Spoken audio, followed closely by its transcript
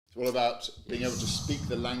It's all about being able to speak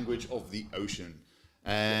the language of the ocean.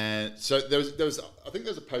 And so there was I think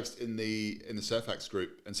there was a post in the Surfax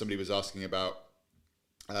group, and somebody was asking about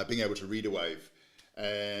being able to read a wave,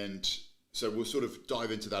 and so we'll sort of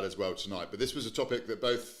dive into that as well tonight. But this was a topic that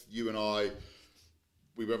both you and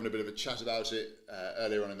we were having a bit of a chat about it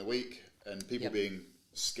earlier on in the week, and people being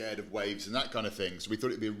scared of waves and that kind of thing. So we thought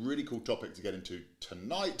it'd be a really cool topic to get into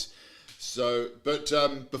tonight. So, but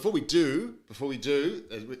before we do,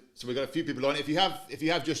 so we've got a few people on. If you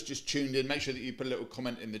have just tuned in, make sure that you put a little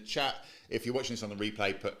comment in the chat. If you're watching this on the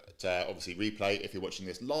replay, put obviously replay. If you're watching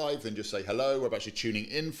this live, then just say hello. Whereabouts you're tuning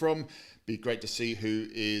in from. Be great to see who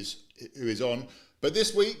is on. But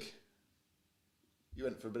this week, you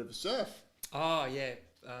went for a bit of a surf. Oh yeah,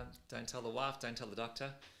 don't tell the wife, don't tell the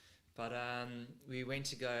doctor. But we went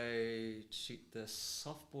to go shoot the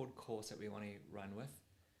softboard course that we want to run with.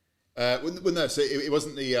 No, so it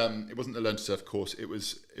wasn't the Learn to Surf course. It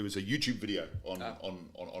was a YouTube video on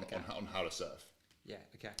how to surf. Yeah.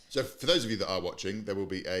 Okay. So for those of you that are watching, there will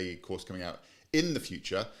be a course coming out in the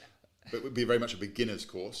future, but it would be very much a beginner's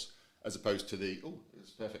course as opposed to the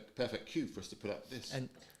it's perfect cue for us to put up this. And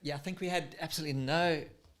yeah, I think we had absolutely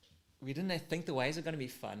we didn't think the waves were going to be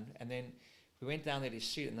fun, and then we went down there to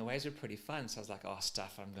shoot, and the waves were pretty fun. So I was like,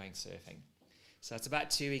 I'm going surfing. So it's about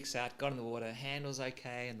 2 weeks out, got in the water, hand was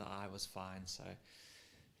okay, and the eye was fine. So,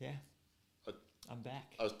 yeah, I'm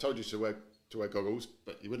back. I was told you to wear goggles,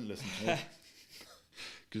 but you wouldn't listen to me.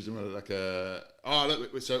 Because like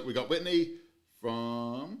look, so we got Whitney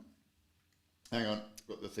from, hang on,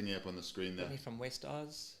 got the thingy up on the screen there. Whitney from West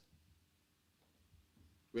Oz.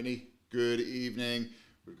 Whitney, good evening.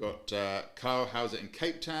 We've got Carl Hauser in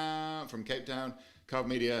Cape Town, Carl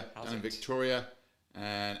Media down in Victoria,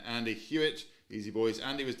 and Andy Hewitt. Easy boys.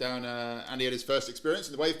 Andy was down. Andy had his first experience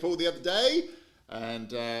in the wave pool the other day,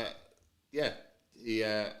 and I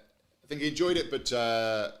think he enjoyed it, but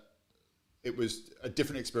it was a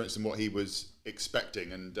different experience than what he was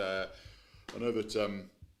expecting. And I know that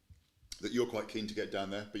that you're quite keen to get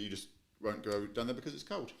down there, but you just won't go down there because it's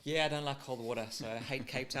cold. Yeah, I don't like cold water, so I hate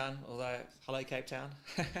Cape Town. Although, hello Cape Town,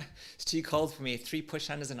 it's too cold for me. 3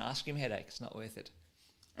 push-unders and an ice cream headache. It's not worth it.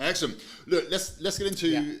 Excellent. Look, let's get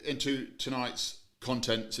into tonight's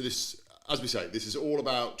content. So this, as we say, this is all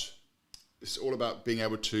about being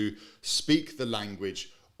able to speak the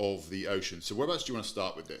language of the ocean. So whereabouts do you want to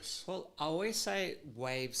start with this? Well, I always say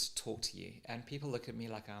waves talk to you, and people look at me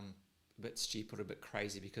like I'm a bit stupid or a bit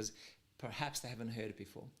crazy because perhaps they haven't heard it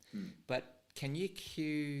before. But can you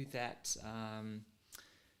cue that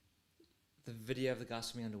the video of the guy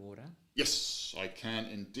swimming underwater? Yes, I can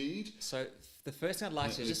indeed. So the first thing I'd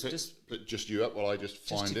like to put just you up while I just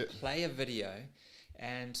find it. Play a video,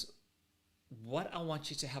 and what I want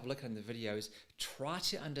you to have a look at in the video is try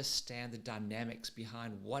to understand the dynamics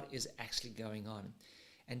behind what is actually going on,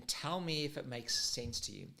 and tell me if it makes sense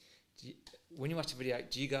to you. When you watch the video,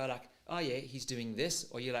 do you go like, oh yeah, he's doing this,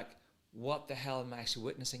 or you're like, what the hell am I actually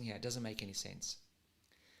witnessing here? It doesn't make any sense.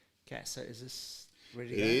 Okay, so is this ready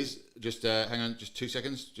to go? It is. Just hang on, just 2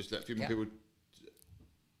 seconds. Just let a few more people.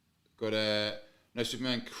 Got No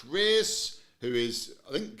Superman Chris, who is,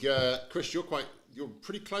 I think, Chris, you're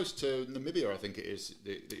pretty close to Namibia, I think it is,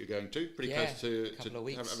 that you're going to. Pretty close to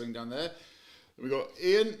having down there. We got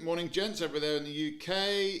Ian, morning gents, over there in the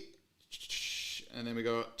UK. And then we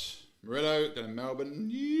got Murillo down in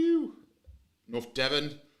Melbourne. North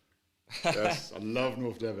Devon. Yes, I love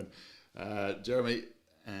North Devon. Jeremy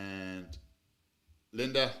and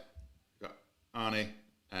Linda. We've got Arnie.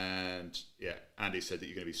 And yeah, Andy said that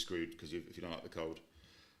you're going to be screwed because if you don't like the cold.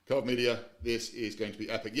 Cold Media, this is going to be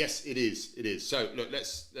epic. Yes, it is. It is. So look,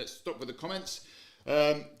 let's stop with the comments.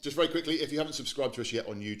 Just very quickly, if you haven't subscribed to us yet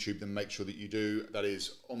on YouTube, then make sure that you do. That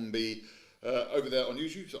is Ombi over there on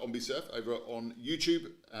YouTube. So Ombi Surf over on YouTube.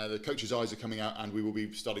 The Coach's Eyes are coming out, and we will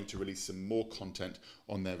be starting to release some more content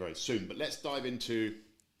on there very soon. But let's dive into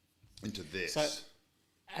this. So,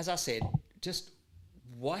 as I said, just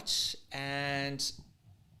watch and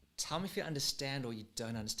tell me if you understand or you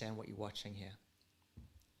don't understand what you're watching here.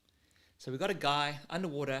 So we've got a guy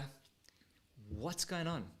underwater. What's going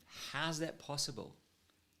on? How's that possible?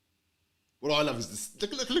 What I love is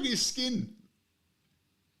this. Look at his skin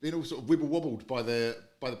being all sort of wibble wobbled by the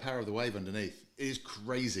power of the wave underneath. It is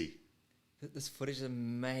crazy. This footage is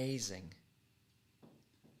amazing.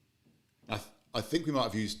 I think we might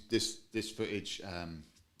have used this footage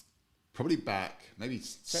probably back maybe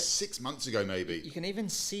 6 months ago, maybe. You can even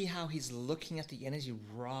see how he's looking at the energy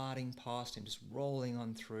riding past him, just rolling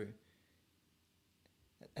on through.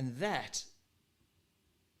 And that,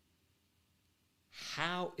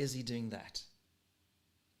 how is he doing that?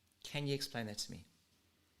 Can you explain that to me?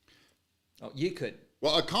 Oh, you could.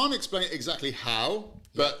 Well, I can't explain exactly how,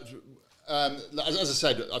 but as I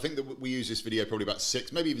said, I think that we used this video probably about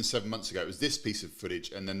 6, maybe even 7 months ago. It was this piece of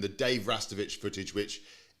footage, and then the Dave Rastovich footage, which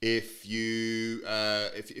if you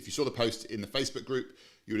saw the post in the Facebook group,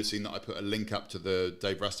 you would have seen that I put a link up to the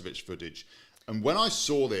Dave Rastovich footage. And when I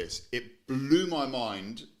saw this, it blew my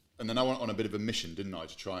mind. And then I went on a bit of a mission, didn't I,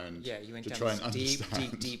 to try and you went to down try this and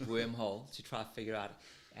understand. deep wormhole to try to figure out,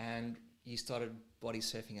 and you started body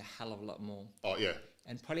surfing a hell of a lot more. Oh yeah.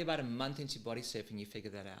 And probably about a month into body surfing, you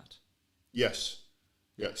figured that out. Yes.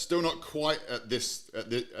 Yeah. Still not quite at this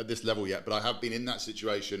level yet, but I have been in that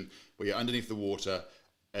situation where you're underneath the water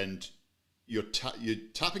and you're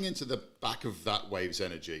tapping into the back of that wave's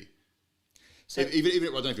energy. So even I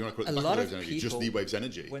don't know if you want to call it the back of the wave's energy, just the wave's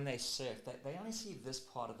energy. When they surf, they only see this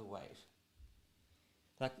part of the wave.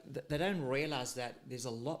 Like they don't realize that there's a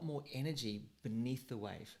lot more energy beneath the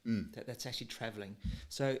wave that's actually traveling.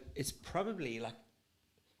 So it's probably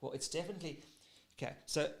it's definitely okay.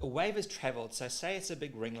 So a wave has traveled. So say it's a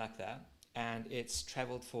big ring like that, and it's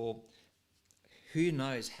traveled for who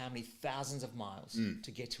knows how many thousands of miles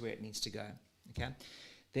to get to where it needs to go. Okay,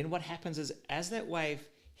 then what happens is as that wave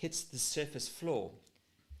hits the surface floor,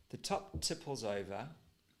 the top tipples over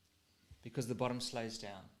because the bottom slows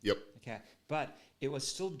down. Yep. Okay, but it was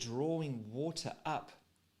still drawing water up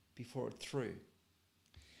before it threw.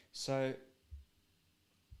 So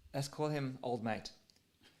let's call him Old Mate.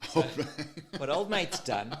 So what Old Mate's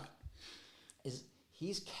done is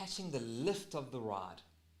he's catching the lift of the ride,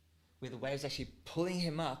 where the wave's actually pulling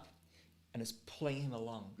him up and it's pulling him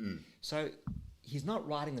along. So he's not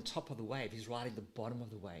riding the top of the wave, he's riding the bottom of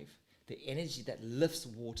the wave. The energy that lifts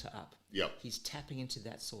water up. Yep. He's tapping into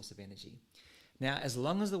that source of energy. Now, as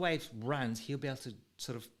long as the wave runs, he'll be able to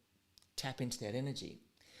sort of tap into that energy.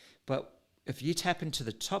 But if you tap into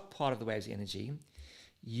the top part of the wave's energy,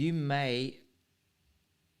 you may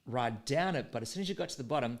ride down it, but as soon as you got to the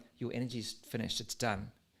bottom, your energy's finished, it's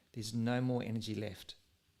done. There's no more energy left.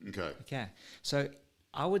 Okay. So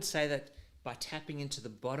I would say that by tapping into the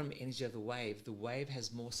bottom energy of the wave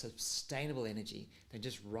has more sustainable energy than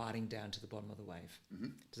just riding down to the bottom of the wave.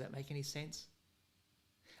 Does that make any sense?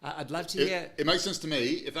 I'd love to hear... It makes sense to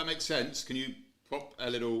me. If that makes sense, can you pop a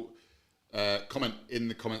little comment in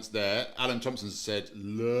the comments there? Alan Thompson said,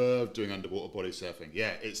 love doing underwater body surfing.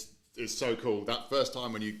 Yeah, it's so cool. That first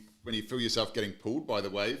time when you feel yourself getting pulled by the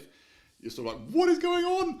wave, you're sort of like, what is going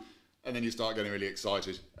on? And then you start getting really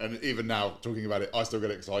excited. And even now, talking about it, I still get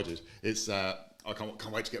excited. It's I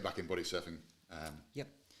can't wait to get back in body surfing. Yep.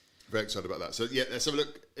 Very excited about that. So yeah, let's have a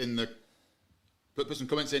look in the... Put some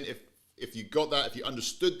comments in if you got that, if you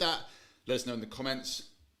understood that. Let us know in the comments.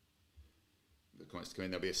 The comments come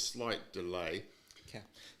in, there'll be a slight delay. Okay.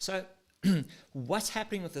 So what's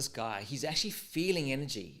happening with this guy? He's actually feeling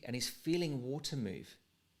energy and he's feeling water move.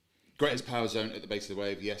 Greatest power zone at the base of the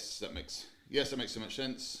wave. Yes, that makes so much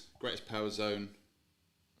sense. Greatest power zone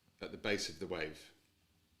at the base of the wave.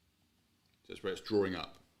 So that's where it's drawing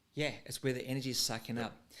up. Yeah, it's where the energy is sucking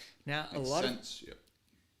up. Now, Makes sense.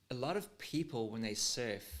 A lot of people when they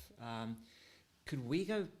surf, would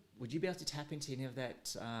you be able to tap into any of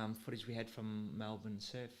that footage we had from Melbourne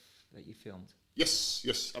Surf that you filmed? Yes,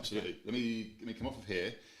 absolutely. Okay. Let me come off of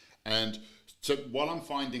here. And so while I'm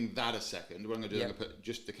finding that a second, what I'm going to do is I'm going to put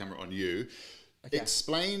just the camera on you. Okay.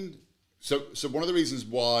 Explain... So one of the reasons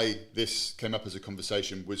why this came up as a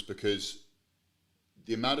conversation was because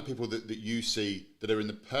the amount of people that you see that are in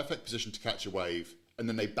the perfect position to catch a wave and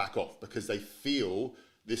then they back off because they feel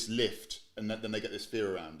this lift and then they get this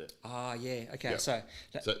fear around it. Yeah. Okay. Yeah. So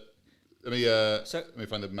let me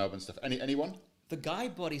find the Melbourne stuff. Anyone? The guy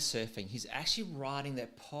body surfing, he's actually riding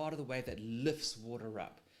that part of the wave that lifts water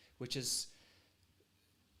up, which is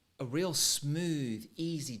a real smooth,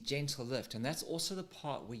 easy, gentle lift. And that's also the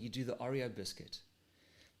part where you do the Oreo biscuit.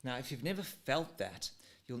 Now, if you've never felt that,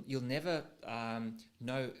 you'll never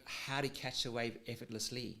know how to catch a wave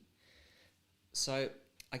effortlessly. So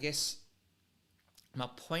I guess my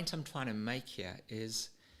point I'm trying to make here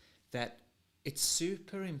is that it's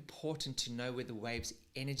super important to know where the wave's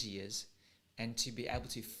energy is and to be able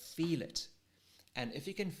to feel it. And if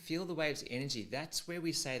you can feel the wave's energy, that's where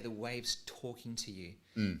we say the wave's talking to you.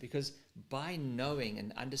 Because by knowing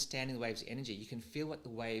and understanding the wave's energy, you can feel what the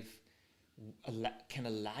wave can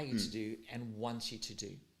allow you to do and wants you to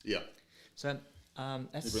do. Yeah. So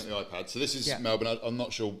that's... You bring the iPad. So this is Melbourne. I'm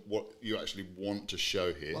not sure what you actually want to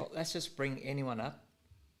show here. Well, let's just bring anyone up.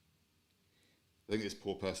 I think this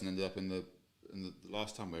poor person ended up in the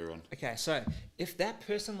last time we were on. Okay, so if that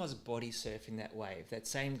person was body surfing that wave, that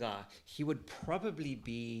same guy, he would probably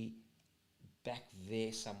be back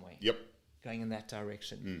there somewhere. Yep. going in that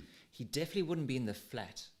direction. He definitely wouldn't be in the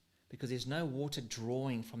flat because there's no water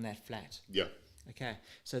drawing from that flat. Yeah. Okay,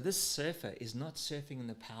 so this surfer is not surfing in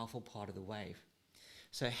the powerful part of the wave.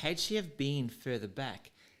 So had she have been further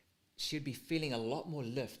back, she'd be feeling a lot more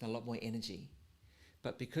lift and a lot more energy.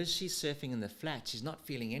 But because she's surfing in the flat, she's not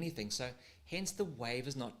feeling anything. So hence the wave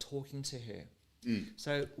is not talking to her.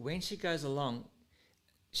 So when she goes along,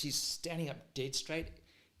 she's standing up dead straight.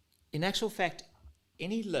 In actual fact,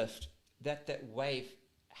 any lift that wave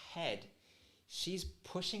had, she's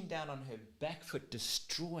pushing down on her back foot,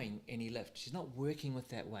 destroying any lift. She's not working with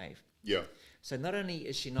that wave. Yeah. So not only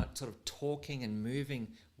is she not sort of talking and moving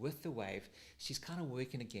with the wave, she's kind of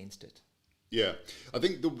working against it. Yeah. I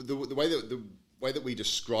think the way that we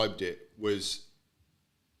described it was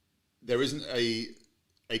there isn't a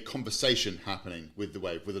conversation happening with the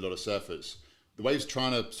wave with a lot of surfers. The wave's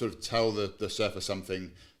trying to sort of tell the surfer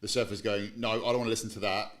something. The surfer's going, no, I don't want to listen to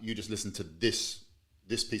that. You just listen to this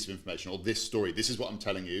piece of information or this story. This is what I'm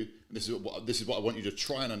telling you. And this is what I want you to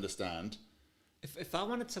try and understand. If I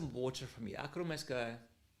wanted some water from you, I could almost go,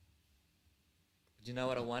 do you know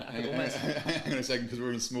what I want? I could almost... Hang on a second, because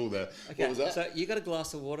we're in small there. Okay, what was that? So you got a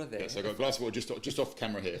glass of water there. Yeah, so I got a glass of water just off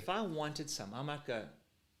camera here. If I wanted some, I might go,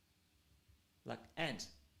 like, Ant,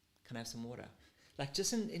 can I have some water? Like,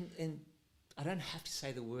 just in I don't have to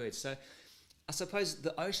say the words. So I suppose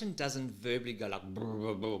the ocean doesn't verbally go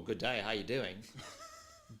like, good day, how you doing?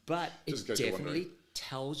 But it definitely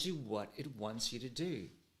tells you what it wants you to do.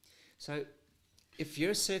 So if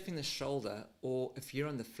you're surfing the shoulder or if you're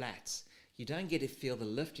on the flats, you don't get to feel the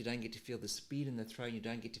lift, you don't get to feel the speed in the throw, you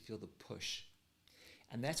don't get to feel the push.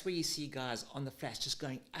 And that's where you see guys on the flats just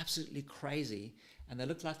going absolutely crazy, and they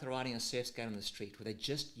look like they're riding a surf skate on the street where they're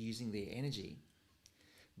just using their energy.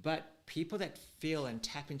 But people that feel and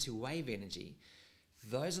tap into wave energy,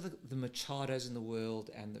 those are the Machados in the world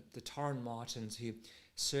and the Torren Martins who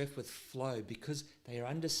surf with flow because they are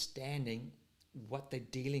understanding what they're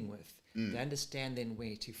dealing with. They understand then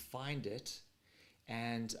where to find it,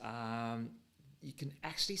 and you can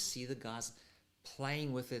actually see the guys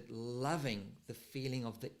playing with it, loving the feeling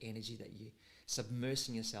of the energy that you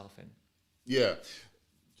submersing yourself in. Yeah.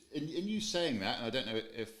 In you saying that, and I don't know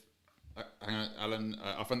if, hang on, Alan,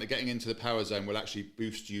 I find that getting into the power zone will actually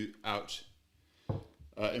boost you out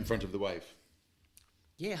in front of the wave.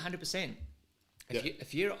 Yeah, 100%.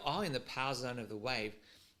 If you are in the power zone of the wave,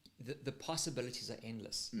 the possibilities are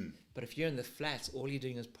endless. But if you're in the flats, all you're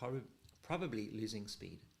doing is probably losing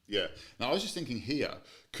speed. Yeah. Now, I was just thinking here,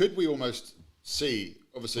 could we almost see,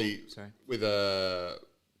 obviously, with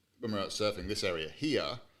when we're out surfing this area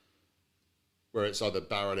here, where it's either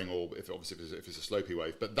barreling or if it's a slopey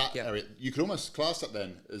wave, but that area, you could almost class that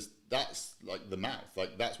then as that's like the mouth,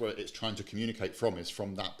 like that's where it's trying to communicate from, is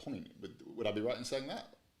from that point. Would I be right in saying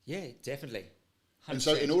that? Yeah, definitely. 100%. And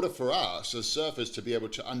so in order for us as surfers to be able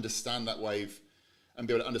to understand that wave and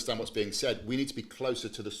be able to understand what's being said, we need to be closer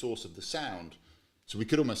to the source of the sound. So we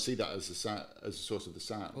could almost see that as a source of the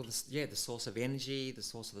sound. Well, the source of energy, the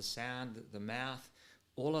source of the sound, the mouth,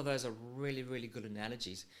 all of those are really, really good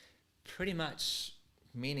analogies. Pretty much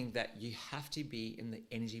meaning that you have to be in the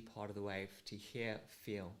energy part of the wave to hear,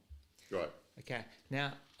 feel. Right. Okay.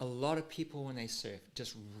 Now, a lot of people when they surf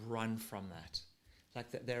just run from that.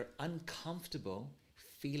 Like they're uncomfortable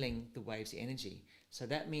feeling the wave's energy. So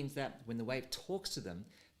that means that when the wave talks to them,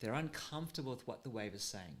 they're uncomfortable with what the wave is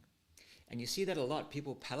saying. And you see that a lot.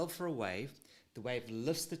 People paddle for a wave, the wave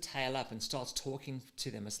lifts the tail up and starts talking to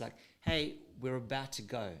them. It's like, hey, we're about to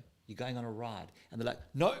go. You're going on a ride. And they're like,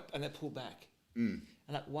 nope, and they pull back. And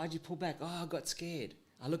like, why'd you pull back? Oh, I got scared.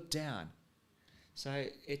 I looked down. So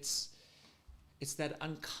it's that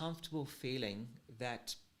uncomfortable feeling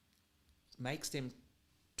that makes them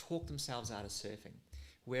talk themselves out of surfing.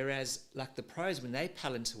 Whereas like the pros, when they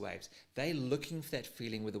paddle into waves, they're looking for that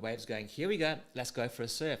feeling where the wave's going, here we go, let's go for a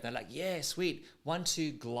surf. They're like, yeah, sweet. 1,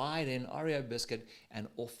 2, glide in, Oreo biscuit, and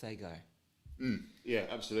off they go. Yeah,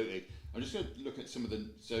 absolutely. I'm just going to look at some of the...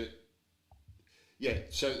 So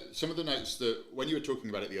some of the notes that, when you were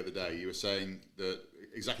talking about it the other day, you were saying that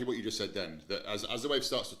exactly what you just said then, that as the wave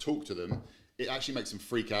starts to talk to them, it actually makes them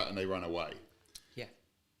freak out and they run away. Yeah.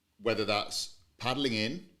 Whether that's paddling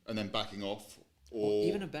in and then backing off, or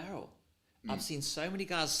even a barrel. I've seen so many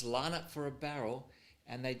guys line up for a barrel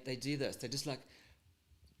and they do this. They just like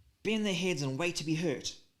bend their heads and wait to be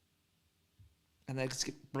hurt. And they just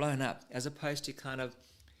get blown up, as opposed to kind of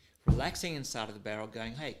relaxing inside of the barrel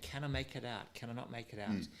going, hey, can I make it out? Can I not make it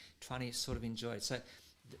out? Trying to sort of enjoy it. So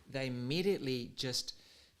they immediately just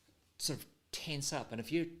sort of tense up. And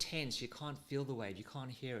if you're tense, you can't feel the wave. You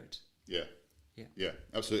can't hear it. Yeah,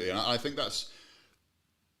 absolutely. And I think that's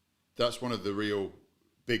that's one of the real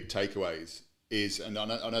big takeaways is, and I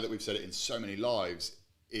know that we've said it in so many lives,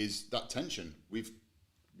 is that tension.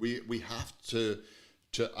 We have to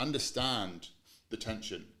understand the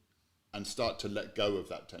tension and start to let go of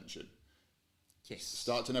that tension. Yes.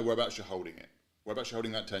 Start to know whereabouts you're holding it, whereabouts you're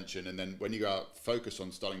holding that tension, and then when you go out, focus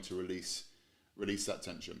on starting to release that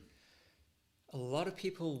tension. A lot of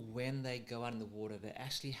people, when they go out in the water, they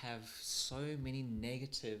actually have so many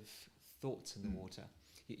negative thoughts in the water.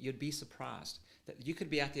 You'd be surprised that you could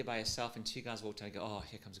be out there by yourself and two guys walk down and go, oh,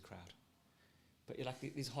 here comes a crowd. But you're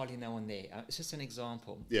like, there's hardly no one there. It's just an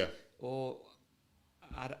example. Yeah. Or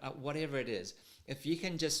whatever it is. If you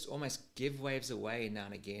can just almost give waves away now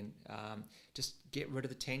and again, just get rid of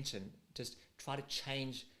the tension. Just try to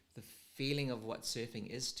change the feeling of what surfing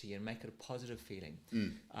is to you and make it a positive feeling.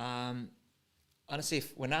 Honestly,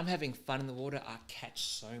 when I'm having fun in the water, I catch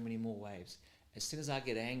so many more waves. As soon as I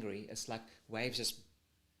get angry, it's like waves just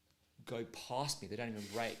go past me. They don't even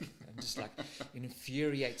break. I'm just like, it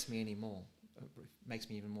infuriates me anymore. It makes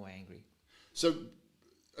me even more angry. So,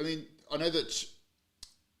 I mean, I know that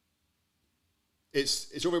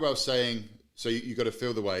it's all very well saying, so you got to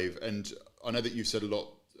feel the wave. And I know that you've said a lot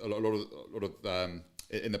of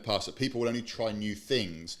in the past that people will only try new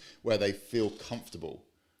things where they feel comfortable.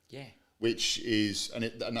 Yeah. Which is,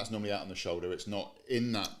 and that's normally out on the shoulder. It's not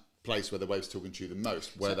in that place where the wave's talking to you the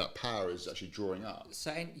most, where that power is actually drawing up.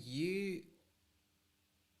 So, and you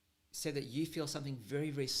said that you feel something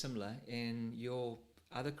very, very similar in your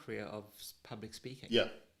other career of public speaking. Yeah.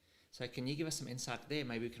 So can you give us some insight there?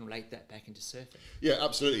 Maybe we can relate that back into surfing. Yeah,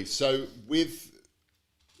 absolutely. So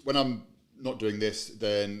when I'm not doing this,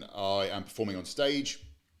 then I am performing on stage,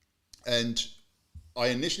 and I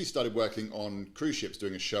initially started working on cruise ships,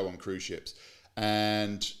 doing a show on cruise ships.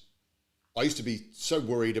 And I used to be so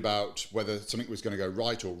worried about whether something was going to go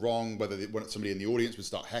right or wrong, whether somebody in the audience would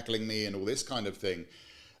start heckling me and all this kind of thing.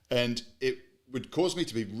 And it would cause me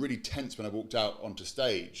to be really tense when I walked out onto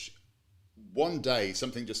stage. One day,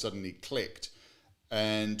 something just suddenly clicked,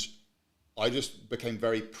 and I just became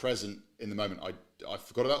very present in the moment. I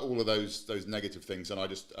forgot about all of those negative things, and I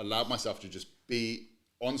just allowed myself to just be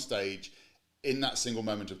on stage in that single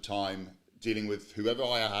moment of time, dealing with whoever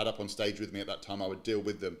I had up on stage with me at that time. I would deal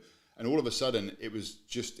with them, and all of a sudden, it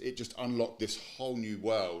just unlocked this whole new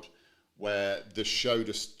world where the show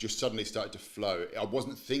just suddenly started to flow. I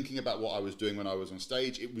wasn't thinking about what I was doing when I was on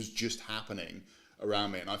stage; it was just happening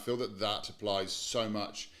around me. And I feel that applies so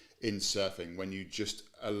much in surfing, when you just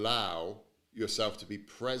allow yourself to be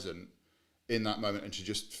present in that moment and to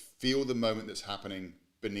just feel the moment that's happening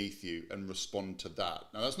beneath you and respond to that.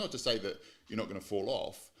 Now, that's not to say that you're not going to fall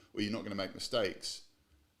off or you're not going to make mistakes,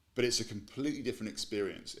 but it's a completely different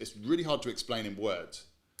experience. It's really hard to explain in words.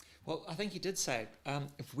 Well, I think you did say it.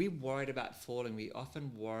 If we're worried about falling, we're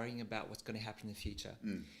often worrying about what's going to happen in the future.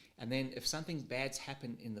 And then if something bad's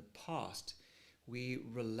happened in the past, we're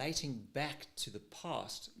relating back to the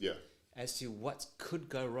past as to what could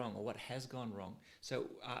go wrong or what has gone wrong. So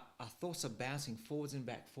our thoughts are bouncing forwards and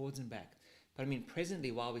back. But I mean,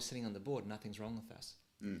 presently, while we're sitting on the board, nothing's wrong with us.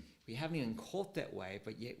 We haven't even caught that wave,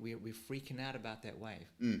 but yet we're freaking out about that wave.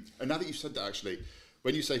 And now that you've said that, actually,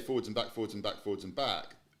 when you say forwards and back, forwards and back, forwards and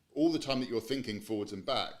back, all the time that you're thinking forwards and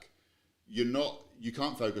back, you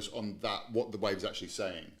can't focus on that, what the wave's actually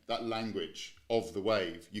saying, that language of the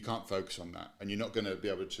wave. You can't focus on that, and you're not going to be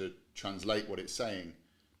able to translate what it's saying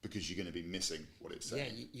because you're going to be missing what it's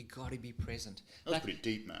saying. Yeah, you got to be present. That's pretty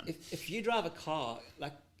deep, man. If you drive a car,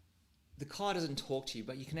 like, the car doesn't talk to you,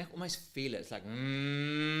 but you can almost feel it. It's like,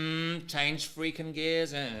 change freaking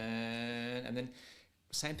gears, and then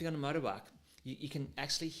same thing on a motorbike. You can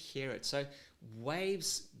actually hear it. So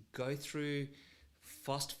waves go through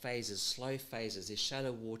fast phases, slow phases. There's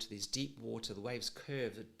shallow water, there's deep water. The waves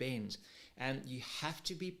curve, it bends, and you have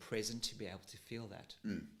to be present to be able to feel that.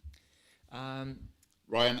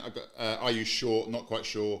 Ryan, are you sure? Not quite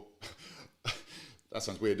sure. That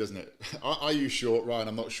sounds weird, doesn't it? Are you sure, Ryan?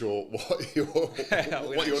 I'm not sure what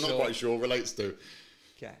you're not quite sure relates to.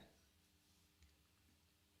 Okay.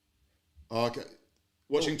 Okay.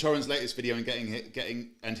 Watching Torren's latest video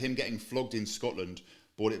and him getting flogged in Scotland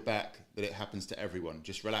brought it back that it happens to everyone.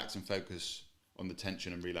 Just relax and focus on the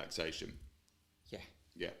tension and relaxation.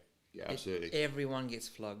 Yeah, absolutely. Everyone gets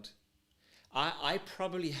flogged. I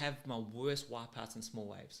probably have my worst wipeouts in small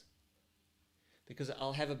waves, because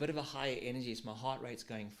I'll have a bit of a higher energy, so my heart rate's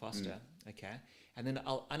going faster, okay? And then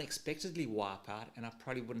I'll unexpectedly wipe out, and I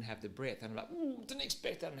probably wouldn't have the breath. And I'm like, didn't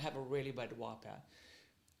expect that, and have a really bad wipe out.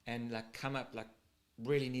 And like come up like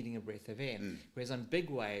really needing a breath of air. Whereas on big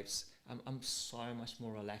waves, I'm so much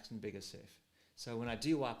more relaxed and bigger surf. So when I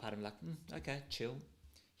do wipe out, I'm like, okay, chill.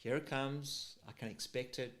 here it comes. I can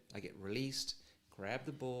expect it. I get released, grab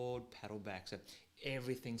the board, paddle back. So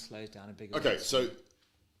everything slows down a big. Okay, so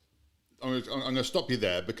I'm going to stop you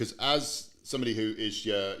there, because as somebody who is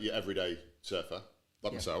your everyday surfer,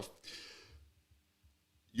 like myself,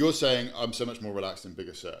 you're saying I'm so much more relaxed in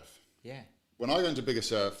bigger surf. Yeah. When I go into bigger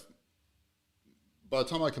surf, by the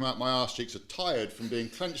time I come out, my arse cheeks are tired from being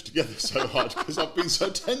clenched together so hard because I've been so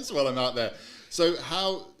tense while I'm out there. So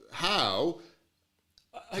how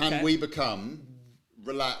can we become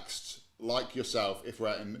relaxed like yourself if we're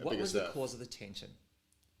out in a bigger surf? What was the cause of the tension?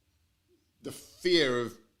 The fear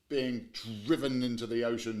of being driven into the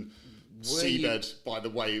ocean seabed by the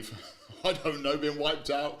wave. I don't know, being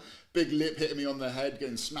wiped out, big lip hitting me on the head,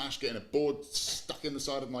 getting smashed, getting a board stuck in the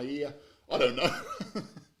side of my ear. I don't know.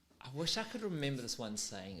 I wish I could remember this one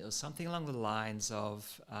saying. It was something along the lines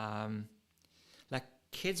of, like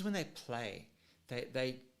kids when they play,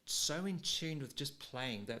 they so in tune with just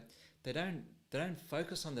playing that they don't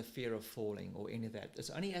focus on the fear of falling or any of that. It's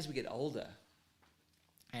only as we get older,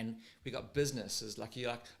 and we got businesses like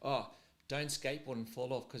you're like, oh, don't skateboard and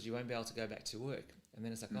fall off because you won't be able to go back to work. And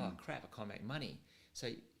then it's like, oh crap, I can't make money. So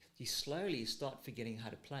you slowly start forgetting how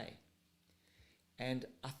to play. And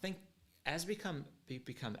I think as we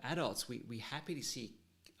become adults, we happy to see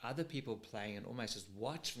other people playing and almost just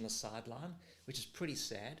watch from the sideline, which is pretty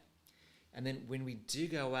sad. And then when we do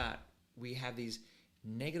go out, we have these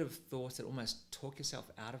negative thoughts that almost talk yourself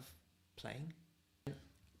out of playing.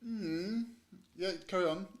 Yeah, carry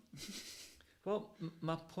on. Well,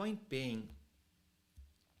 my point being,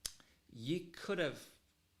 you could have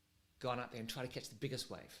gone out there and tried to catch the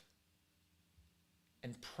biggest wave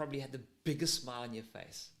and probably had the biggest smile on your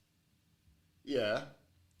face. Yeah.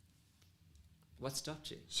 What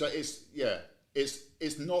stopped you? So it's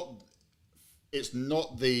not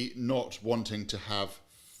the not wanting to have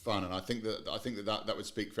fun, and I think that would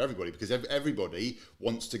speak for everybody, because everybody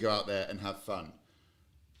wants to go out there and have fun.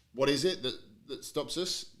 What is it that stops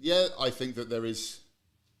us? Yeah, I think that there is,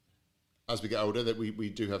 as we get older, that we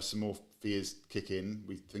do have some more fears kick in.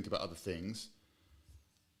 We think about other things,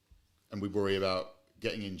 and we worry about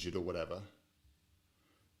getting injured or whatever.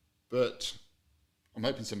 But I'm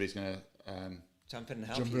hoping somebody's going to jump in and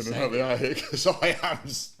help jump you. in and help me out here, because I am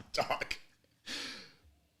stuck.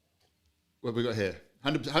 What have we got here?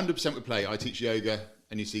 100% would play. I teach yoga,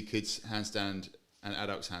 and you see kids handstand and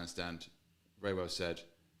adults handstand. Very well said.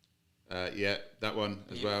 Yeah, that one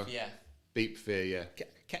as well. Yeah. Beat fear, yeah.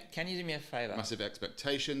 Can you do me a favour? Massive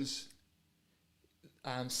expectations.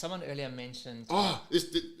 Someone earlier mentioned...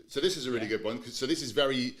 So this is a really good one. So this is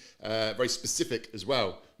very, very specific as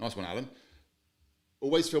well. Nice one, Alan.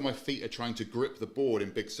 Always feel my feet are trying to grip the board in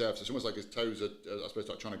big surfs. It's almost like his toes are, I suppose,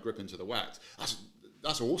 like trying to grip into the wax.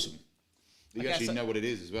 That's awesome. You actually know what it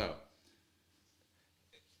is as well.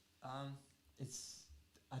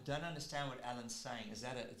 I don't understand what Alan's saying. Is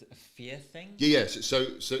that a fear thing? Yeah. So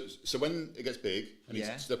when it gets big and he's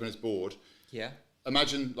stepping on his board,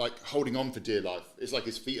 imagine like holding on for dear life. It's like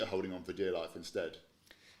his feet are holding on for dear life instead.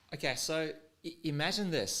 Okay, so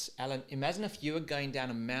imagine this, Alan. Imagine if you were going down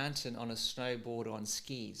a mountain on a snowboard or on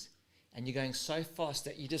skis, and you're going so fast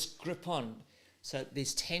that you just grip on. So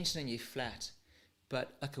there's tension and you're flat.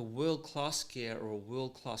 But like a world-class skier or a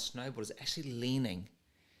world-class snowboarder is actually leaning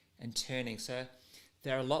and turning. So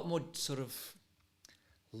they're a lot more sort of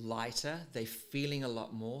lighter. They're feeling a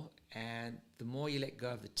lot more. And the more you let go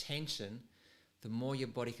of the tension, the more your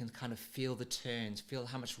body can kind of feel the turns, feel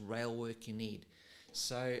how much rail work you need.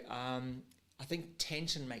 So I think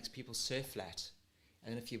tension makes people surf flat.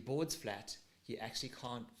 And if your board's flat, you actually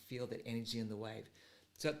can't feel that energy in the wave.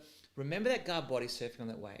 So remember that guy body surfing on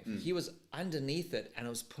that wave? He was underneath it and it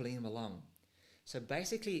was pulling him along. So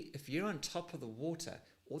basically, if you're on top of the water,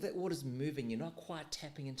 all that water's moving, you're not quite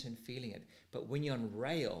tapping into and feeling it. But when you're on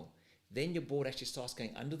rail, then your board actually starts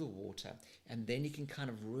going under the water, and then you can kind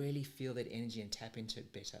of really feel that energy and tap into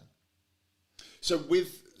it better.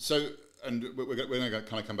 And we're going to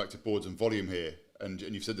kind of come back to boards and volume here, and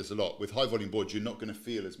you've said this a lot. With high volume boards, you're not going to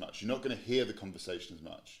feel as much. You're not going to hear the conversation as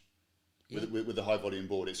much with the high volume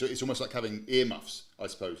board. It's almost like having earmuffs, I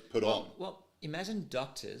suppose, put on. Well, imagine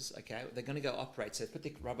doctors, okay, they're going to go operate, so put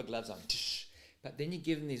the rubber gloves on, but then you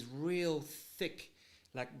give them these real thick,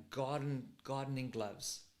 like gardening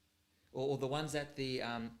gloves, or the ones that the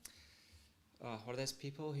what are those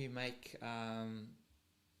people who make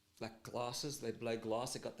like glasses? They blow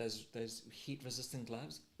glass. They got those heat resistant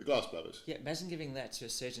gloves. The glass blowers. Yeah, imagine giving that to a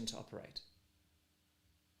surgeon to operate.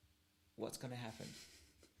 What's going to happen?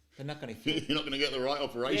 They're not going to feel. You're not going to get the right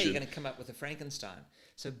operation. Yeah, you're going to come up with a Frankenstein.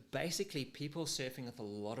 So basically, people surfing with a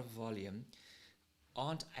lot of volume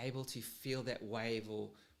aren't able to feel that wave or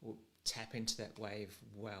will tap into that wave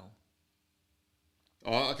well.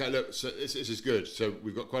 Oh, okay, look, so this is good. So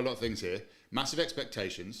we've got quite a lot of things here. Massive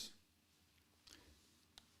expectations.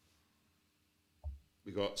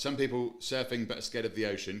 We've got some people surfing but are scared of the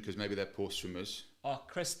ocean because maybe they're poor swimmers. Oh,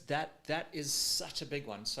 Chris, that is such a big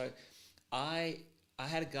one. So I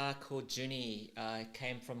had a guy called Juni,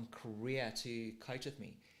 came from Korea to coach with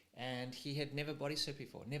me, and he had never body surfed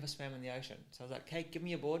before, never swam in the ocean. So I was like, okay, give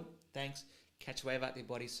me a board, thanks. Catch a wave out there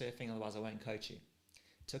body surfing, otherwise I won't coach you.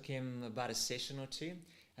 Took him about a session or two,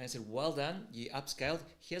 and I said, well done, you upscaled,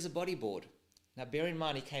 here's a bodyboard. Now bear in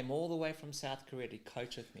mind, he came all the way from South Korea to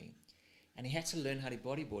coach with me, and he had to learn how to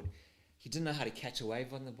bodyboard. He didn't know how to catch a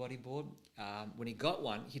wave on the bodyboard. When he got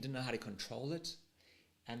one, he didn't know how to control it.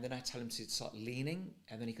 And then I tell him to start leaning,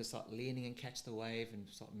 and then he could start leaning and catch the wave and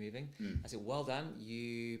start moving. I said, well done,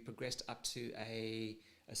 you progressed up to a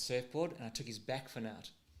surfboard, and I took his back fin out.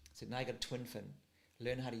 I said, now you got a twin fin.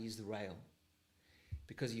 Learn how to use the rail,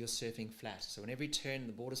 because you're surfing flat. So whenever you turn,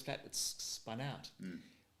 the board is flat, it's spun out.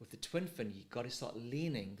 With the twin fin, you got to start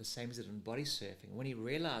leaning the same as it in body surfing. When he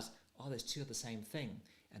realized, oh, those two are the same thing,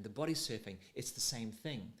 and the body surfing, it's the same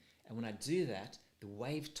thing. And when I do that, the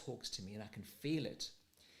wave talks to me and I can feel it.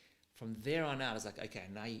 From there on out, it's like, okay,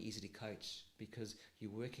 now you're easy to coach because you're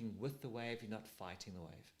working with the wave, you're not fighting the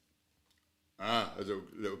wave. Ah, there's a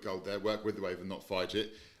little gold there. Work with the wave and not fight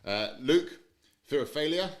it. Luke, fear of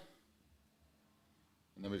failure.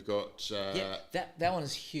 And then we've got... yeah, that one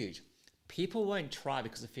is huge. People won't try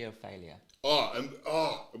because of fear of failure.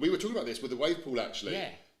 We were talking about this with the wave pool, actually. Yeah.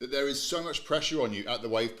 That there is so much pressure on you at the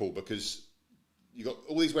wave pool because you've got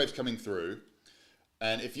all these waves coming through,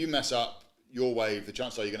 and if you mess up your wave, the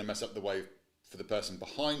chances are you're going to mess up the wave for the person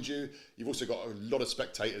behind you. You've also got a lot of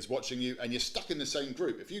spectators watching you, and you're stuck in the same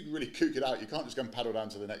group. If you really kook it out, you can't just go and paddle down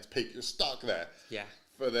to the next peak. You're stuck there. Yeah.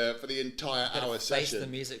 For the entire hour session. Face the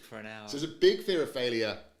music for an hour. So there's a big fear of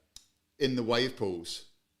failure in the wave pools,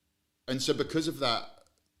 and so because of that,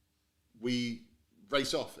 we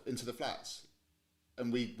race off into the flats.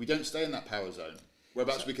 And we don't stay in that power zone.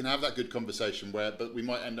 Whereabouts we can have that good conversation but we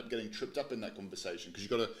might end up getting tripped up in that conversation because you've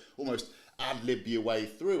got to almost ad-lib your way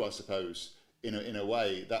through, I suppose, in a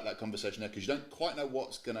way, that conversation there, because you don't quite know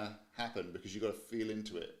what's going to happen because you've got to feel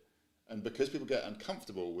into it. And because people get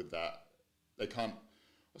uncomfortable with that, they can't,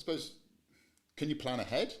 I suppose, can you plan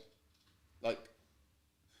ahead? Like,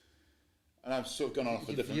 and I've sort of gone off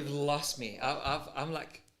a different... You've lost me. I'm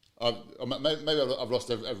like... maybe I've lost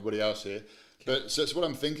everybody else here. But so what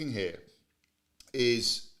I'm thinking here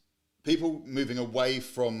is people moving away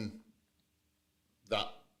from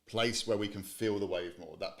that place where we can feel the wave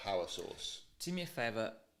more, that power source. Do me a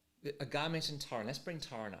favour. A guy mentioned Torren. Let's bring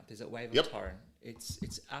Torren up. There's a wave Yep. of Torren.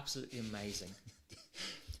 It's absolutely amazing.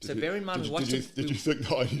 So bear in mind, did you think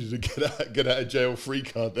that I needed to get out of jail free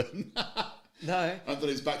card then? No.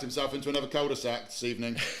 Anthony's backed himself into another cul-de-sac this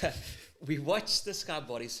evening. We watched this guy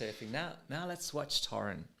body surfing. Now let's watch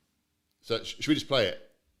Torren. So should we just play it?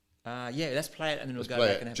 Yeah, let's play it and then we'll go Play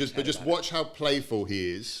back it. and have Just a chat watch how playful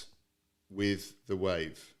he is with the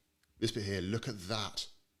wave. This bit here, look at that.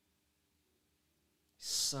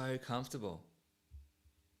 So comfortable.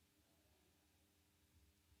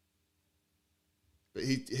 But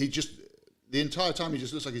he just, the entire time he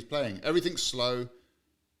just looks like he's playing. Everything's slow.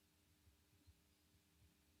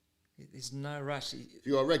 There's no rush. If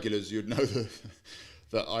you are regulars, you'd know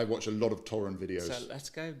that I watch a lot of Torren videos. So let's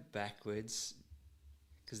go backwards,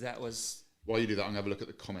 because that was... While you do that, I'm going to have a look at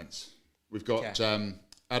the comments. We've got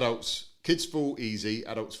adults, kids fall easy,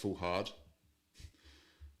 adults fall hard.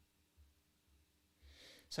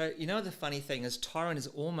 So, you know, the funny thing is Torren is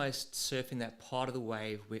almost surfing that part of the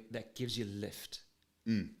wave that gives you lift.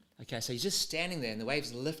 Okay, so he's just standing there and the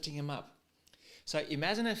wave's lifting him up. So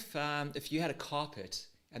imagine if you had a carpet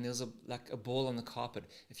and there was a ball on the carpet.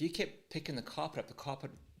 If you kept picking the carpet up,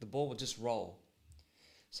 the ball would just roll.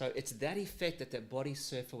 So it's that effect that body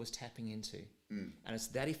surfer was tapping into. And it's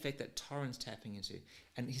that effect that Torren's tapping into.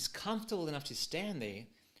 And he's comfortable enough to stand there,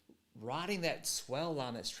 riding that swell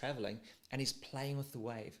line that's traveling, and he's playing with the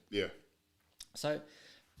wave. Yeah. So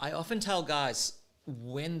I often tell guys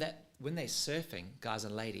when they're surfing, guys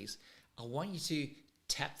and ladies, I want you to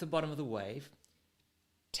tap the bottom of the wave,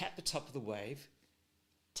 tap the top of the wave,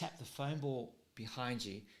 tap the foam ball behind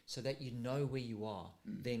you so that you know where you are,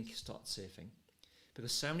 then start surfing.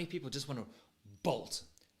 Because so many people just want to bolt.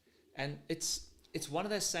 And it's one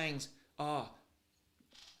of those sayings,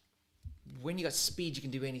 when you got speed, you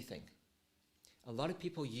can do anything. A lot of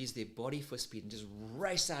people use their body for speed and just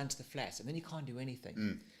race out into the flats, and then you can't do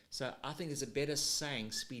anything. So I think there's a better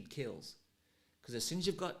saying, speed kills. Because as soon as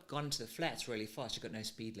you've gone into the flats really fast, you've got no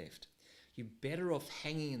speed left. you're better off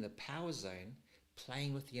hanging in the power zone,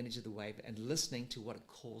 playing with the energy of the wave and listening to what it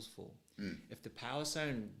calls for. If the power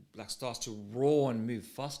zone like starts to roar and move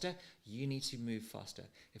faster, you need to move faster.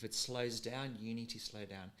 If it slows down, you need to slow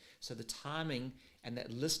down. So the timing and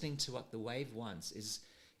that listening to what the wave wants is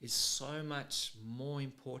so much more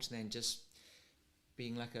important than just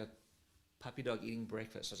being like a puppy dog eating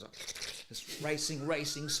breakfast. So it's like just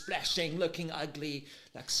racing, splashing, looking ugly,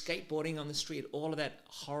 like skateboarding on the street. All of that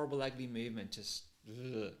horrible, ugly movement just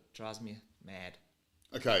drives me mad.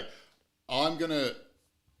 Okay, I'm going to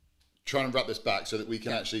try and wrap this back so that we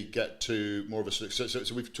can actually get to more of a...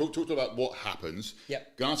 So we've talked about what happens.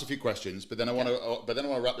 Yep. Going to answer a few questions, but then I want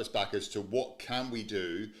to wrap this back as to what can we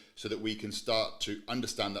do so that we can start to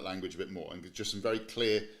understand that language a bit more, and just some very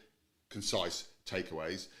clear, concise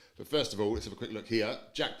takeaways. But first of all, let's have a quick look here.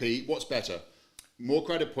 Jack P, what's better? More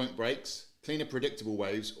crowded point breaks, cleaner predictable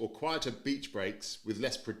waves, or quieter beach breaks with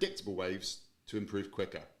less predictable waves to improve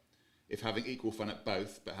quicker? If having equal fun at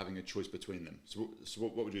both, but having a choice between them. So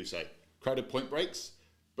what would you say? Crowded point breaks,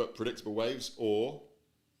 but predictable waves, or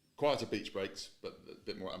quieter beach breaks, but a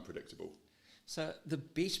bit more unpredictable? So the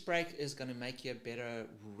beach break is going to make you a better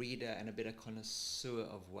reader and a better connoisseur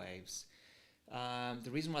of waves.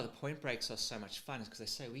 The reason why the point breaks are so much fun is because they're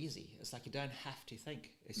so easy. It's like you don't have to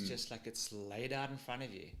think. It's just like it's laid out in front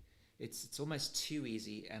of you. It's almost too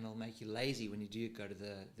easy, and it'll make you lazy when you do go to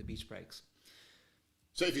the beach breaks.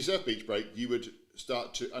 So if you surf beach break, you would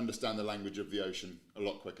start to understand the language of the ocean a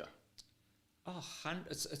lot quicker. Oh,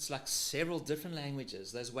 it's like several different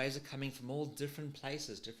languages. Those waves are coming from all different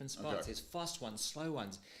places, different spots. Okay. There's fast ones, slow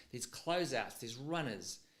ones. There's closeouts. There's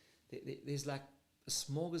runners. There's like a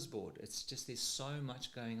smorgasbord. It's just there's so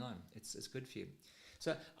much going on. It's good for you.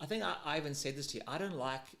 So I think I even said this to you. I don't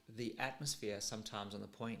like the atmosphere sometimes on the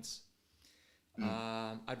points.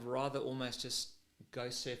 I'd rather almost just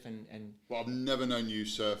go surf and Well, I've never known you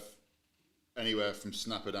surf anywhere from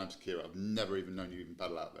Snapper down to Kira. I've never even known you even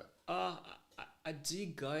paddle out there. I do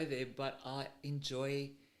go there, but I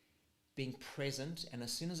enjoy being present. And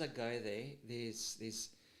as soon as I go there, there's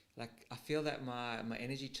like I feel that my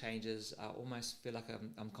energy changes. I almost feel like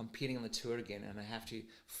I'm competing on the tour again, and I have to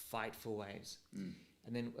fight for waves.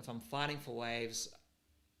 And then if I'm fighting for waves,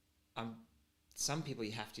 some people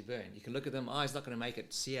you have to burn. You can look at them, he's not going to make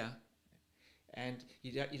it, see ya. And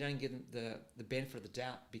you don't give them the benefit of the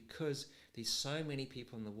doubt, because there's so many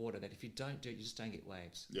people in the water that if you don't do it, you just don't get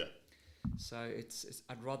waves. Yeah. So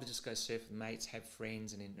I'd rather just go surf with mates, have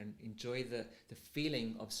friends, and enjoy the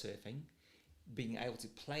feeling of surfing, being able to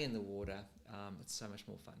play in the water. It's so much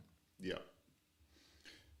more fun. Yeah.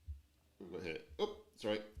 We've got here. Oh,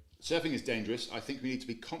 sorry. Surfing is dangerous. I think we need to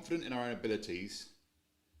be confident in our own abilities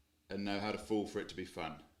and know how to fall for it to be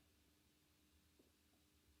fun.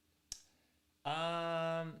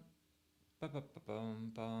 I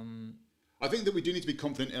I think that we do need to be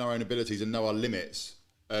confident in our own abilities and know our limits.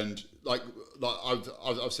 And like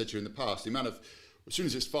I've said to you in the past, the amount of, as soon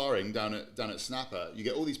as it's firing down at Snapper, you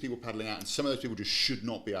get all these people paddling out, and some of those people just should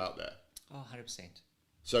not be out there. Oh, 100%.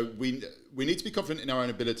 So we need to be confident in our own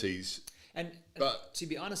abilities. But to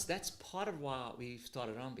be honest, that's part of why we've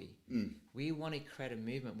started Ombi. We want to create a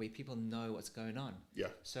movement where people know what's going on. Yeah.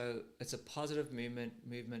 So it's a positive movement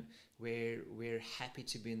where we're happy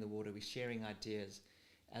to be in the water. We're sharing ideas,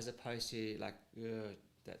 as opposed to like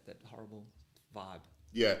that horrible vibe.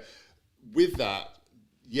 Yeah. With that,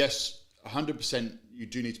 yes, 100%. You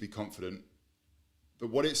do need to be confident. But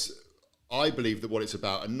I believe that what it's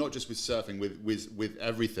about, and not just with surfing, with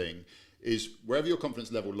everything, is wherever your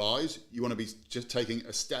confidence level lies, you want to be just taking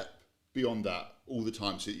a step beyond that all the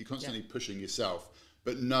time. So you're constantly pushing yourself,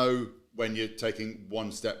 but know when you're taking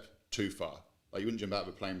one step too far. Like you wouldn't jump out of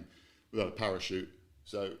a plane without a parachute.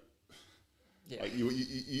 So like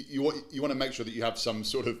you want to make sure that you have some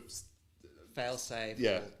sort of fail safe.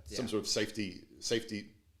 Some sort of safety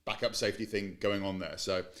backup safety thing going on there.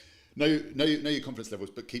 So know your confidence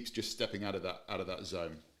levels, but keep just stepping out of that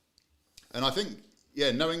zone. And I think,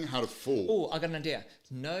 knowing how to fall. Oh, I got an idea.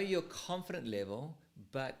 Know your confident level,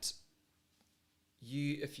 but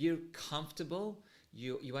if you're comfortable,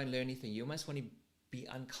 you won't learn anything. You almost want to be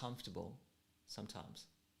uncomfortable sometimes.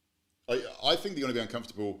 I think you're going to be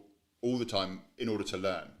uncomfortable all the time in order to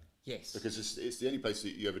learn. Yes. Because it's the only place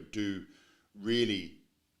that you ever do really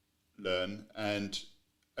learn, and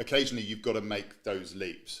occasionally you've got to make those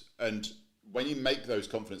leaps. And when you make those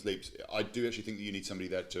confidence leaps, I do actually think that you need somebody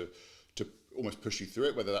there to almost push you through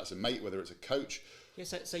it, whether that's a mate, whether it's a coach. Yeah,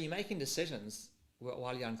 so you're making decisions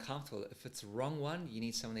while you're uncomfortable. If it's the wrong one, you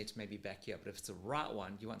need someone there to maybe back you up. But if it's the right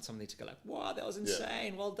one, you want somebody to go like, wow, that was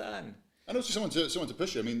insane, well done. And also someone to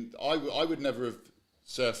push you. I mean, I would never have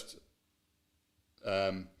surfed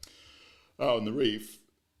out on the reef,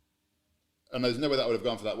 and there's no way that I would have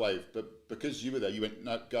gone for that wave. But because you were there, you went,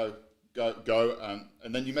 no, go,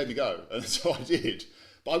 and then you made me go, and so I did.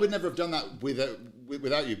 But I would never have done that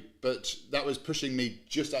without you. But that was pushing me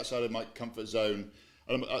just outside of my comfort zone,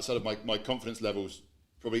 and outside of my confidence levels.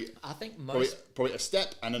 Probably, I think probably a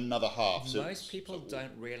step and another half. Most people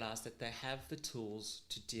don't realize that they have the tools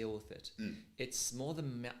to deal with it. It's more the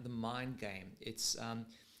mind game. It's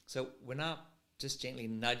so when I just gently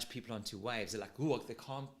nudge people onto waves, they're like, "Ooh, they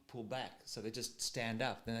can't pull back," so they just stand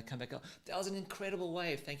up. Then they come back. Oh, that was an incredible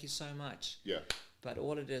wave. Thank you so much. Yeah. But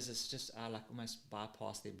all it is just I like almost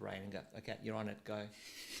bypass their brain and go, "Okay, you're on it. Go."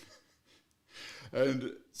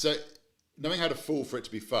 And so, knowing how to fall for it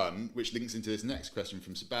to be fun, which links into this next question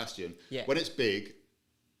from Sebastian. Yeah. When it's big,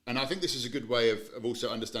 and I think this is a good way of also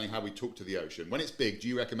understanding how we talk to the ocean. When it's big, do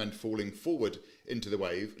you recommend falling forward into the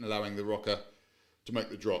wave and allowing the rocker to make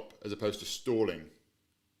the drop as opposed to stalling?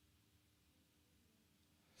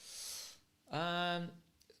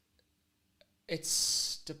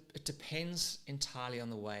 It depends entirely on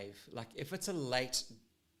the wave. Like if it's a late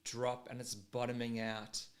drop and it's bottoming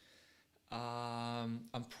out,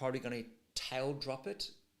 I'm probably going to tail drop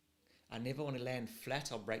it. I never want to land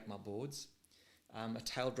flat. I'll break my boards. A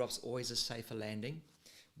tail drop's always a safer landing.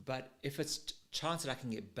 But if it's chance that I can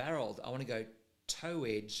get barreled, I want to go toe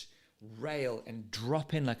edge, rail, and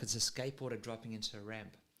drop in like it's a skateboarder dropping into a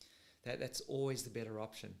ramp. That's always the better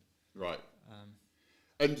option. Right.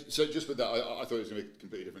 And so just with that, I thought it was going to be a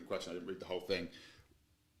completely different question. I didn't read the whole thing.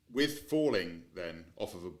 With falling then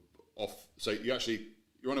so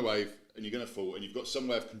you're on a wave and you're going to fall and you've got some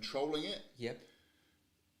way of controlling it. Yep.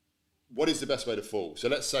 What is the best way to fall? So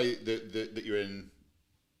let's say that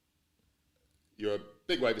you're a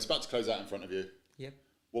big wave, it's about to close out in front of you. Yep.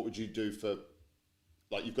 What would you do for,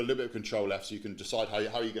 like, you've got a little bit of control left, so you can decide how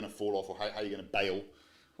you're going to fall off or how you're going to bail?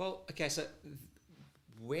 Well, okay, so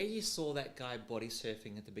where you saw that guy body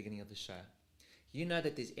surfing at the beginning of the show, you know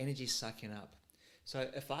that there's energy sucking up. So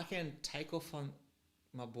if I can take off on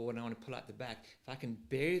my board and I want to pull out the back, if I can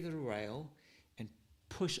bury the rail and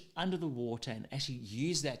push under the water and actually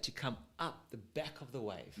use that to come up the back of the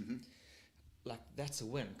wave, like that's a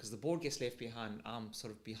win because the board gets left behind. I'm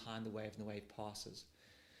sort of behind the wave and the wave passes.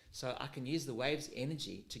 So I can use the wave's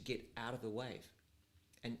energy to get out of the wave.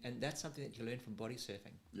 And that's something that you learn from body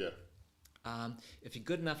surfing. Yeah. If you're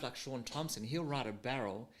good enough like Sean Thompson, he'll ride a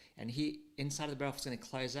barrel and inside of the barrel, if it's going to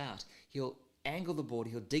close out, he'll angle the board,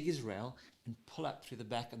 he'll dig his rail and pull up through the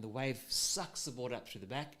back and the wave sucks the board up through the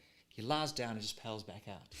back. He lies down and just paddles back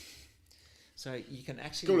out. So you can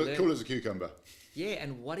actually cool as a cucumber. Yeah,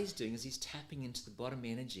 and what he's doing is he's tapping into the bottom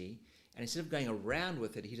energy and instead of going around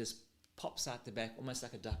with it, he just pops out the back almost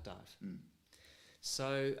like a duck dive.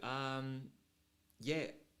 So, yeah,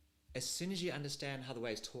 as soon as you understand how the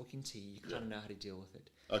wave's talking to you, you kind of know how to deal with it.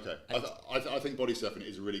 Okay. I think body surfing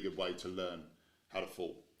is a really good way to learn how to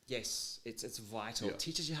fall. Yes, it's vital. Yeah. It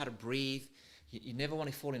teaches you how to breathe. You never want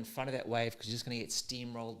to fall in front of that wave because you're just going to get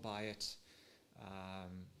steamrolled by it.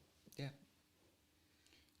 Yeah.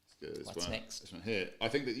 What's next? This one here. I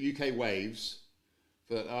think that the UK waves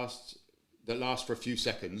that last for a few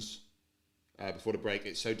seconds before the break,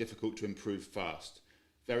 it's so difficult to improve fast.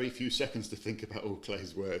 Very few seconds to think about all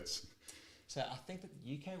Clay's words. So I think that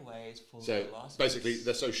the UK waves for so the last... basically,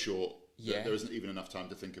 they're so short that there isn't even enough time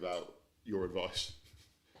to think about your advice.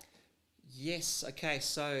 Yes, okay,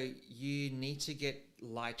 so you need to get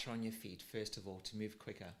lighter on your feet, first of all, to move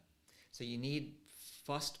quicker. So you need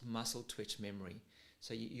fast muscle twitch memory.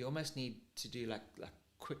 So you almost need to do like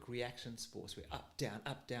quick reaction sports where up,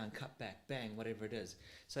 down, cut back, bang, whatever it is.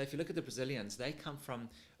 So if you look at the Brazilians, they come from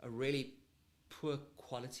a really poor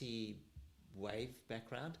quality wave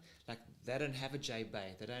background. Like they don't have a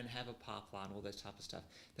J-Bay, they don't have a pipeline, all those type of stuff.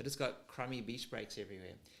 They just got crummy beach breaks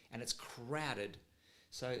everywhere and it's crowded.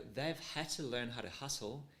 So they've had to learn how to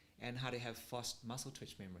hustle and how to have fast muscle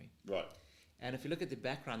twitch memory. Right. And if you look at the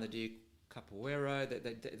background, they do capoeira,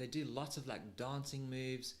 they do lots of like dancing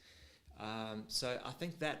moves. So I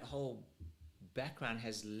think that whole background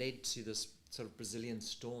has led to this sort of Brazilian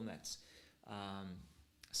storm that's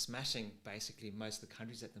smashing basically most of the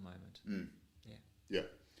countries at the moment. Yeah.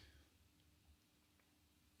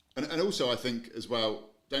 And also I think as well,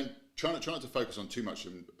 try not to focus on too much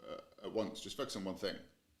at once. Just focus on one thing.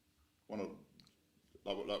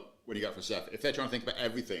 Like when you go out for a surf, if they're trying to think about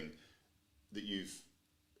everything that you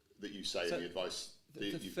say and the advice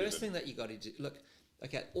the first thing that you got to do, look,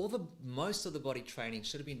 okay, most of the body training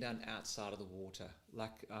should have been done outside of the water,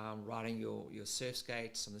 like riding your surf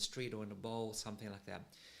skates on the street or in a bowl, something like that.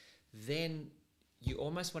 Then you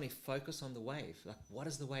almost want to focus on the wave. Like, what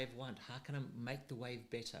does the wave want? How can I make the wave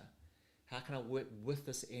better? How can I work with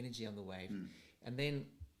this energy on the wave? And then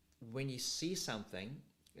when you see something,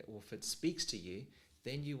 or if it speaks to you,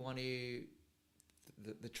 then you want to,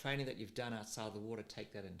 the training that you've done outside of the water,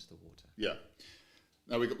 take that into the water. Yeah.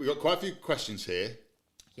 Now, we've got quite a few questions here.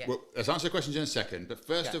 Yeah. Well, let's answer the questions in a second. But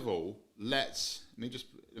first of all, let me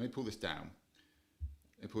pull this down.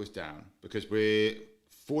 Let me pull this down because we're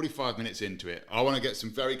 45 minutes into it. I want to get some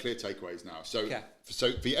very clear takeaways now. So for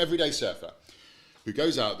the everyday surfer who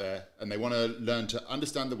goes out there and they want to learn to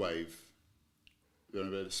understand the wave, they want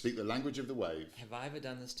to be able to speak the language of the wave. Have I ever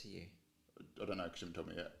done this to you? I don't know because you haven't told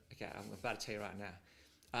me yet. Okay, I'm about to tell you right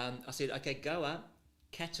now. I said, okay, go up,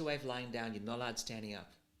 catch a wave lying down. You're not allowed standing up.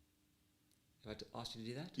 Have I asked you to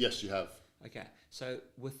do that? Yes, you have. Okay, so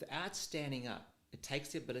without standing up, it takes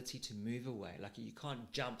the ability to move away. Like, you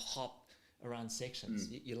can't jump, hop around sections.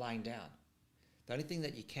 You're lying down. The only thing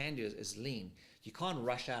that you can do is lean. You can't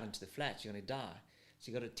rush out into the flats. You're going to die.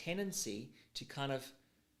 So you've got a tendency to kind of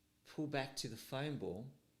pull back to the foam ball,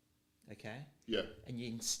 okay? Yeah. And you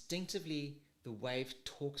instinctively, the wave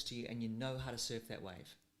talks to you and you know how to surf that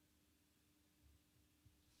wave.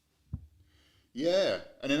 Yeah,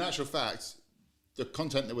 and in actual fact, the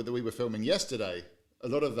content that we were filming yesterday, a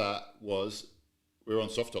lot of that was, we were on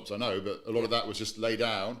soft tops, I know, but a lot of that was just lay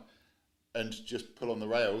down and just pull on the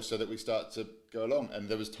rails so that we start to go along. And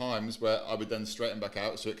there was times where I would then straighten back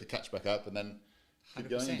out so it could catch back up and then keep 100%.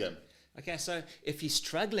 going again. Okay, so if you're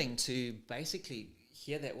struggling to basically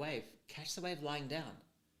hear that wave, catch the wave lying down.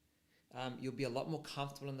 You'll be a lot more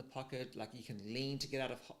comfortable in the pocket. Like, you can lean to get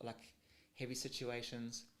out of heavy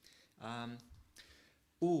situations.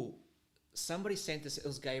 Somebody sent this. It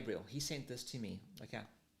was Gabriel. He sent this to me. Okay,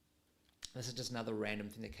 this is just another random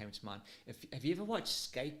thing that came to mind. Have you ever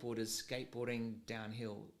watched skateboarders skateboarding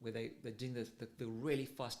downhill, where they're doing the really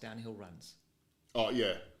fast downhill runs? Oh,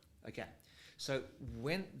 yeah. Okay, so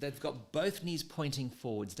when they've got both knees pointing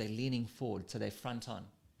forwards, they're leaning forward, so they're front on.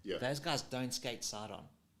 Yeah. Those guys don't skate side on.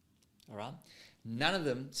 All right? None of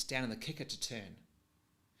them stand on the kicker to turn.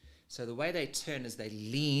 So the way they turn is they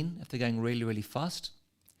lean if they're going really, really fast.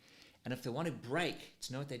 And if they want to brake, do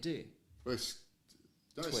you know what they do? Well,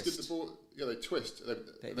 don't they skip the ball? Yeah, they twist.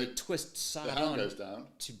 They twist side the hand on goes down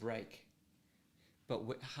to brake. But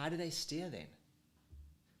how do they steer then?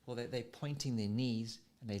 Well, they're pointing their knees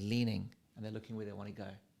and they're leaning and they're looking where they want to go.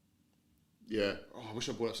 Yeah. Oh, I wish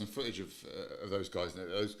I brought up some footage of those guys.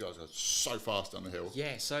 Those guys are so fast on the hill.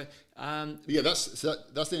 Yeah. So. Yeah,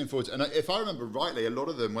 that's leaning forwards. And if I remember rightly, a lot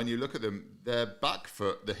of them, when you look at them, their back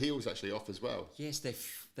foot, the heel's actually off as well. Yes,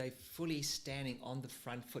 they're fully standing on the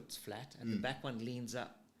front foot's flat, and the back one leans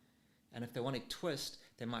up. And if they want to twist,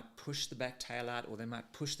 they might push the back tail out, or they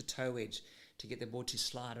might push the toe edge to get the board to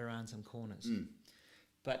slide around some corners.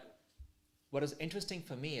 But what is interesting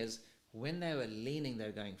for me is, when they were leaning, they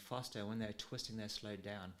were going faster. When they were twisting, they slowed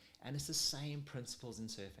down. And it's the same principles in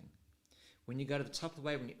surfing. When you go to the top of the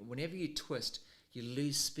wave, whenever you twist, you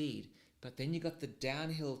lose speed. But then you got the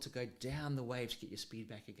downhill to go down the wave to get your speed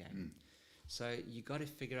back again. So you got to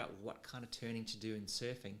figure out what kind of turning to do in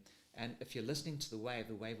surfing. And if you're listening to the wave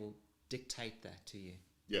will dictate that to you.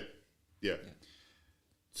 Yeah.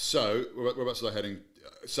 So we're about to start heading.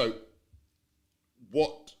 So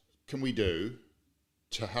what can we do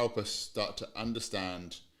to help us start to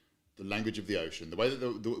understand the language of the ocean, the way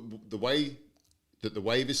that the way that the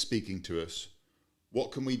wave is speaking to us?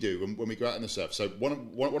 What can we do when we go out in the surf? So one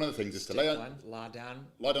of the things is to lie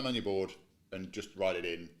down on your board and just ride it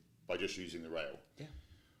in by just using the rail. Yeah.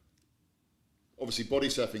 Obviously, body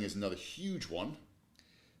surfing is another huge one.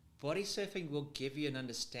 Body surfing will give you an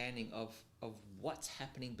understanding of what's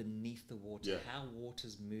happening beneath the water, how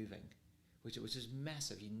water's moving, which is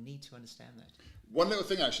massive. You need to understand that. One little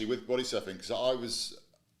thing actually with body surfing, because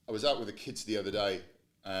I was out with the kids the other day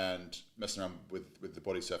and messing around with the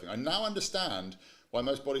body surfing. I now understand why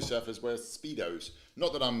most body surfers wear Speedos.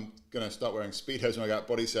 Not that I'm going to start wearing Speedos when I go out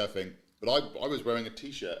body surfing, but I was wearing a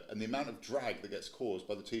T-shirt, and the amount of drag that gets caused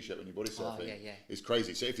by the T-shirt when you're body surfing is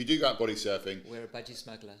crazy. So if you do go out body surfing... Wear a budgie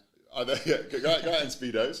smuggler. Go out in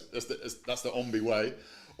Speedos. That's the Ombi way.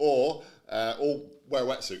 Or wear a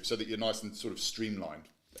wetsuit so that you're nice and sort of streamlined.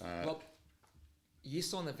 Well, you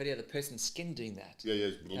saw in the video the person's skin doing that.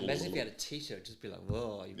 Yeah. Imagine if you had a T-shirt, it'd just be like,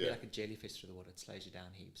 whoa, you'd be like a jellyfish through the water. It slows you down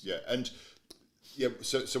heaps. Yeah, and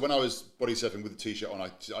so when I was body surfing with the T-shirt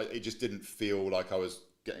on, it just didn't feel like I was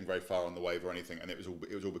getting very far on the wave or anything, and it was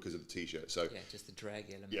all because of the T-shirt. So yeah, just the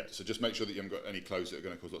drag element. Yeah, so just make sure that you haven't got any clothes that are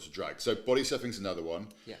going to cause lots of drag. So body surfing's another one.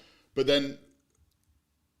 Yeah. But then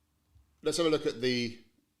let's have a look at the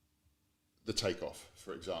takeoff,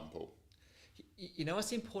 for example. You know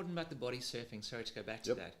what's important about the body surfing? Sorry to go back to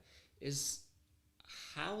Yep. that. Is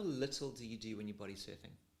how little do you do when you're body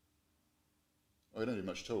surfing? I don't do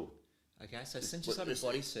much at all. Okay, so since you started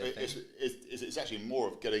body surfing, It's actually more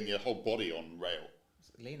of getting your whole body on rail.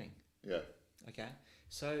 leaning. Yeah. Okay,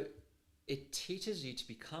 so it teaches you to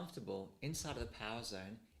be comfortable inside of the power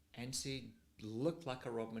zone and to look like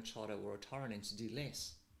a Rob Machado or a Torren and to do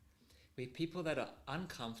less. Where people that are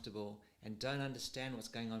uncomfortable and don't understand what's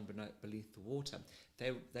going on beneath the water,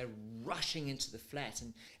 they're rushing into the flat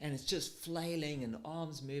and it's just flailing and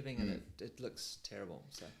arms moving and it looks terrible.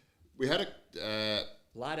 So We had a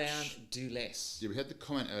lie down, do less. we had the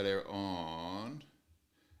comment earlier on.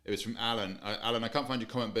 It was from Alan. Alan, I can't find your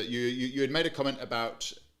comment, but you had made a comment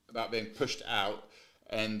about being pushed out,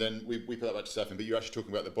 and then we put that back to surfing. But you're actually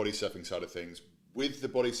talking about the body surfing side of things. With the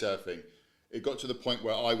body surfing, it got to the point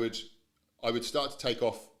where I would start to take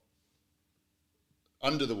off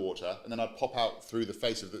under the water, and then I'd pop out through the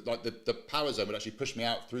face of the power zone would actually push me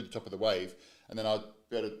out through the top of the wave, and then I'd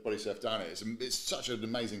be able to body surf down it. It's such an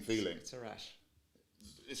amazing feeling. It's a rush.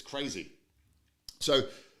 It's crazy. So,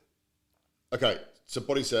 okay, so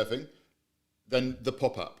body surfing, then the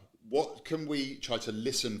pop-up. What can we try to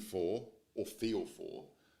listen for or feel for,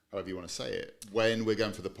 however you want to say it, when we're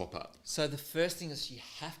going for the pop-up? So the first thing is you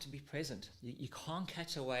have to be present. You can't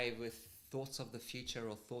catch a wave with thoughts of the future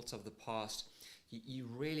or thoughts of the past. You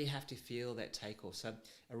really have to feel that takeoff. So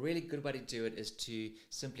a really good way to do it is to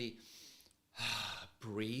simply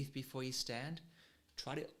breathe before you stand.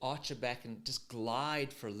 Try to arch your back and just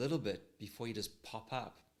glide for a little bit before you just pop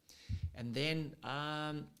up. And then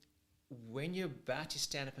when you're about to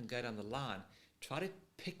stand up and go down the line, try to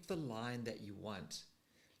pick the line that you want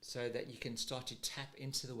so that you can start to tap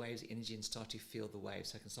into the wave's energy and start to feel the wave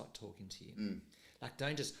so I can start talking to you. Like,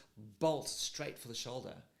 don't just bolt straight for the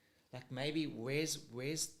shoulder. Like, maybe where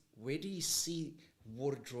do you see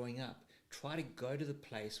water drawing up? Try to go to the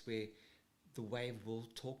place where the wave will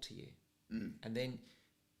talk to you. And then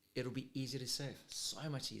it'll be easier to surf. So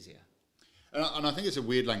much easier. And I think it's a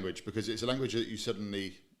weird language because it's a language that you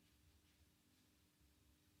suddenly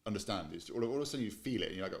understand. All of a sudden you feel it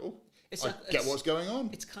and you're like, oh, get what's going on.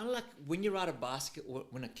 It's kind of like when you ride a bicycle, or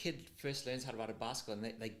when a kid first learns how to ride a bicycle and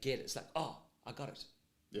they get it. It's like, oh, I got it.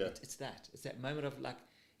 Yeah. It's that moment of like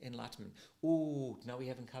enlightenment. Oh, no, we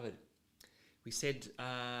haven't covered. We said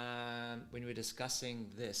when we were discussing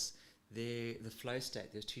this, the flow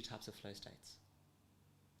state, there's two types of flow states.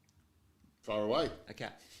 Far away. Okay,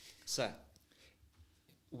 so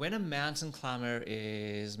when a mountain climber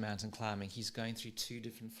is mountain climbing, he's going through two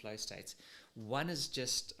different flow states. One is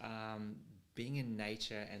just being in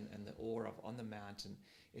nature and the awe of on the mountain.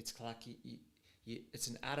 It's like it's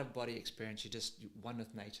an out-of-body experience. You're just one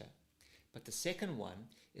with nature. But the second one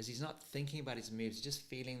is he's not thinking about his moves. He's just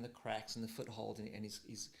feeling the cracks and the foothold, and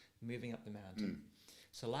he's moving up the mountain.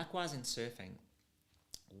 So likewise in surfing,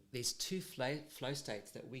 there's two flow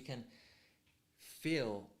states that we can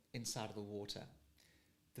feel inside of the water.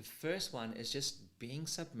 The first one is just being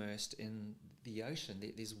submersed in the ocean.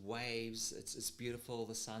 These waves, it's beautiful,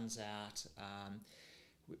 the sun's out,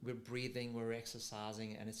 we're breathing, we're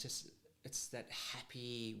exercising, and it's that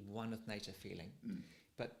happy one with nature feeling.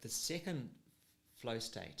 But the second flow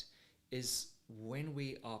state is when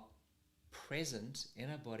we are present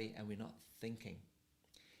in our body and we're not thinking.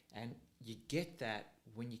 And you get that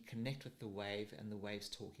when you connect with the wave and the wave's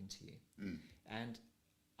talking to you. And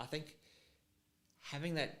I think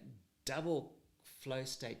having that double flow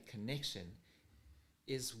state connection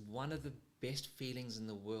is one of the best feelings in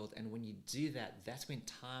the world. And when you do that, that's when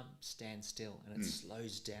time stands still and it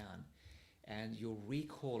slows down. And your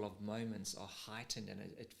recall of moments are heightened and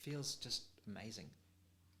it feels just amazing.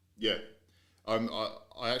 Yeah.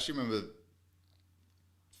 I actually remember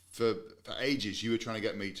for ages you were trying to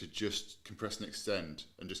get me to just compress and extend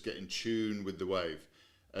and just get in tune with the wave.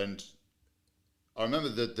 And I remember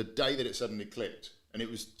the day that it suddenly clicked, and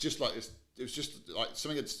it was just like this. It was just like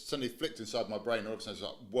something had suddenly flicked inside my brain. All of a sudden, it was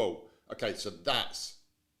like, "Whoa, okay, so that's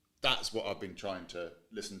what I've been trying to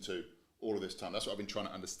listen to all of this time. That's what I've been trying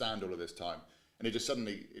to understand all of this time." And it just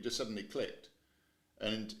suddenly clicked.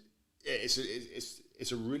 And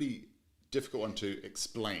it's a really difficult one to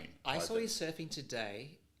explain. I saw you surfing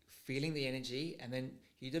today, feeling the energy, and then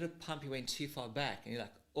you did a pump. You went too far back, and you're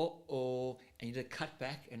like, oh, and you did a cut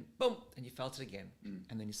back, and boom, and you felt it again,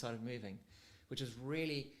 and then you started moving, which was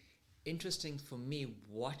really interesting for me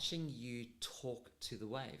watching you talk to the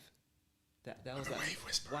wave. That was like, wave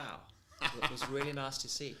whisperer. Wow, it was really nice to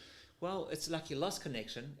see. Well, it's like you lost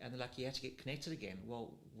connection, and like you had to get connected again.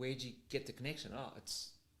 Well, where'd you get the connection? Oh,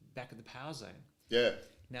 it's back at the power zone. Yeah.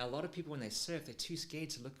 Now, a lot of people when they surf, they're too scared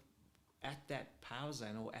to look at that power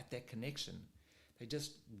zone or at that connection. They're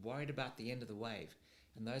just worried about the end of the wave.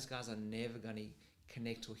 And those guys are never going to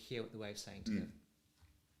connect or hear what the wave's saying to them.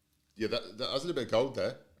 Yeah, that was a little bit of gold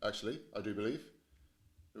there, actually, I do believe.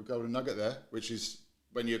 A golden nugget there, which is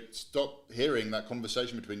when you stop hearing that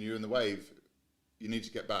conversation between you and the wave, you need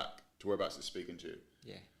to get back to whereabouts it's speaking to you.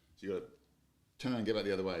 Yeah. So you got to turn around and get back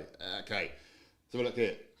the other way. Okay. So look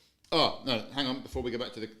here. Oh, no, hang on, before we go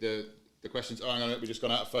back to the questions. Oh, hang on, we've just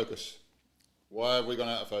gone out of focus. Why have we gone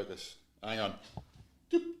out of focus? Hang on.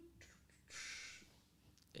 Doop.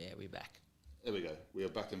 Yeah, we're back. There we go. We are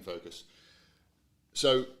back in focus.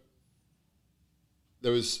 So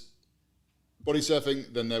there was body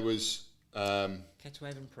surfing, then there was Catch,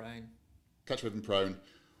 wave, and prone. catch, wave, and prone.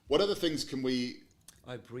 What other things can we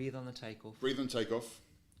Breathe on the takeoff. breathe and take off?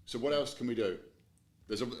 So what else can we do?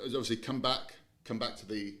 There's obviously come back to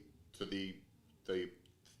the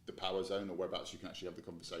power zone or whereabouts you can actually have the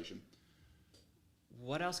conversation.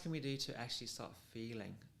 What else can we do to actually start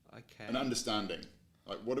feeling? Okay. And understanding.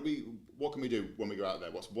 Like what can we do when we go out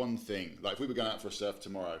there? What's one thing? Like if we were going out for a surf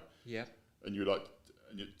tomorrow, Yep. and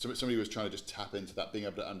somebody was trying to just tap into that, being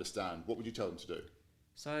able to understand, what would you tell them to do?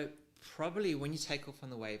 So probably when you take off on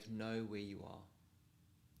the wave, know where you are.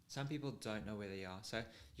 Some people don't know where they are. So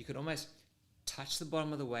you could almost touch the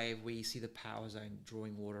bottom of the wave where you see the power zone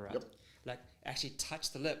drawing water up. Yep. Like actually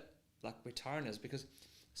touch the lip like where Taran is, because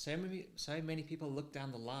so many people look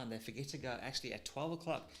down the line, they forget to go, actually at 12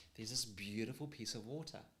 o'clock, there's this beautiful piece of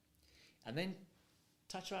water. And then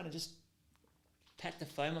touch around and just pat the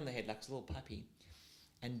foam on the head like a little puppy.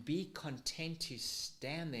 And be content to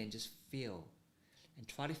stand there and just feel. And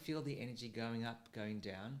try to feel the energy going up, going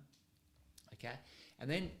down. Okay? And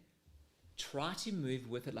then try to move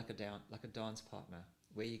with it like a dance partner,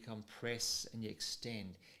 where you compress and you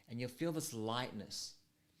extend. And you'll feel this lightness.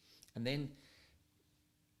 And then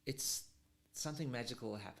it's something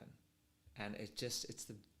magical will happen. And it's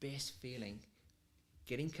the best feeling,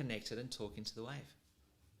 getting connected and talking to the wave.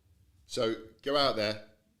 So go out there,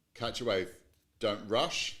 catch a wave. Don't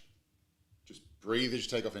rush. Just breathe as you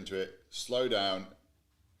take off into it. Slow down.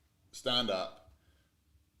 Stand up.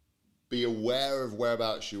 Be aware of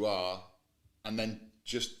whereabouts you are, and then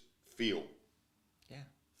just feel. Yeah.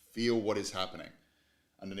 Feel what is happening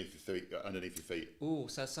underneath your feet. Oh,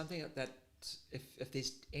 so something that if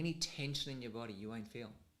there's any tension in your body, you won't feel.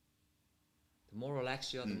 The more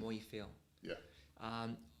relaxed you are, the more you feel. Yeah.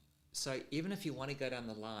 So even if you want to go down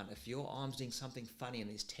the line, if your arm's doing something funny and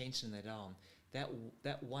there's tension in that arm,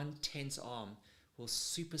 that one tense arm will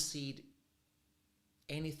supersede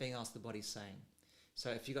anything else the body's saying. So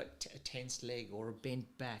if you've got a tense leg or a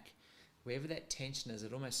bent back, wherever that tension is,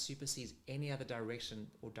 it almost supersedes any other direction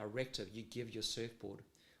or directive you give your surfboard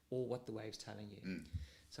or what the wave's telling you.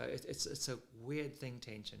 So it's a weird thing,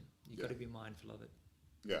 tension. You've got to be mindful of it.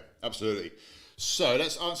 Yeah, absolutely. So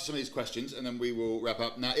let's answer some of these questions and then we will wrap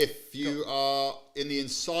up. Now, if you are in the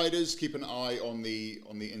Insiders, keep an eye on the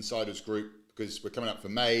Insiders group, because we're coming up for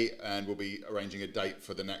May and we'll be arranging a date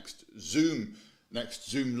for the next Zoom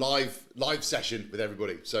live session with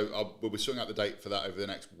everybody. So we'll be sorting out the date for that over the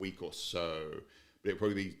next week or so. But it'll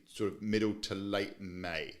probably be sort of middle to late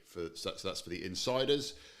May. So that's for the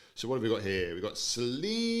Insiders. So what have we got here? We've got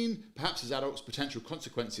Celine. Perhaps as adults, potential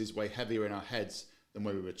consequences weigh heavier in our heads than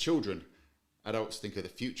when we were children. Adults think of the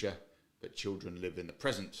future, but children live in the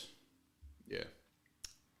present. Yeah.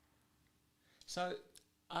 So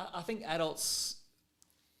I think adults,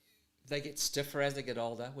 they get stiffer as they get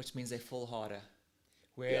older, which means they fall harder.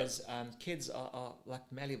 Whereas kids are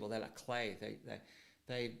like malleable. They're like clay.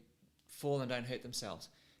 They fall and don't hurt themselves.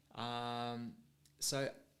 So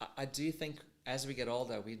I do think as we get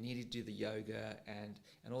older, we need to do the yoga and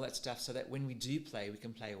all that stuff so that when we do play, we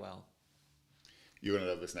can play well. You're going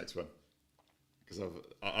to love this next one. Because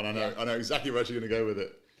I know exactly where you're going to go with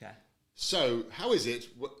it. Okay. So how is it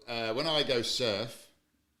when I go surf,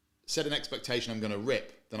 set an expectation I'm going to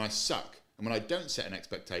rip, then I suck. And when I don't set an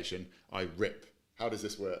expectation, I rip. How does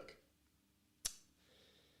this work?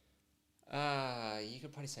 You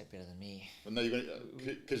could probably say it better than me. Well, no,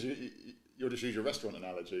 because you'll just use your restaurant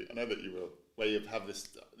analogy. I know that you will. Where you have this,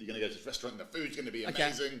 you're going to go to this restaurant and the food's going to be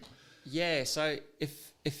amazing. Okay. Yeah, so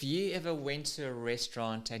if you ever went to a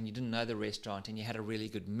restaurant and you didn't know the restaurant and you had a really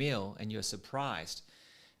good meal and you were surprised,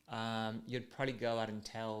 you'd probably go out and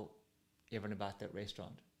tell everyone about that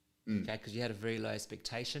restaurant. Okay, because you had a very low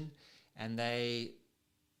expectation and they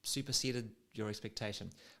superseded your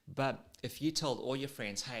expectation. But if you told all your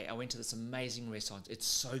friends, hey, I went to this amazing restaurant, it's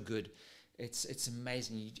so good, it's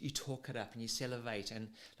amazing, you talk it up and you salivate and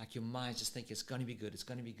like your mind just think it's going to be good,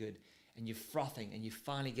 and you're frothing and you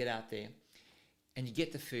finally get out there and you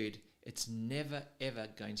get the food it's never ever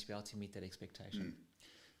going to be able to meet that expectation.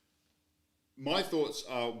 My thoughts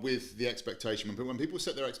are with the expectation. When people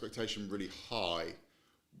set their expectation really high,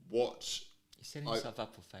 what You're setting yourself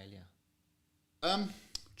up for failure.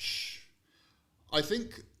 I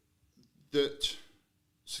think that,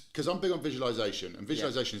 because I'm big on visualization, and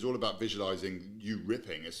visualization is all about visualizing you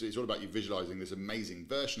ripping. It's all about you visualizing this amazing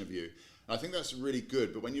version of you. And I think that's really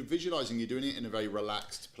good. But when you're visualizing, you're doing it in a very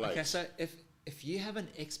relaxed place. Okay, so if you have an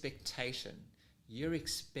expectation, you're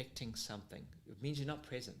expecting something. It means you're not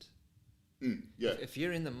present. Yeah. If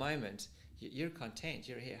you're in the moment, you're content,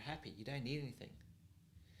 you're here happy, you don't need anything.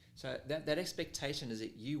 So that expectation is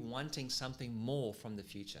that you wanting something more from the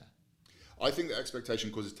future. I think that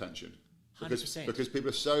expectation causes tension. 100%. Because people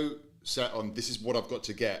are so set on this is what I've got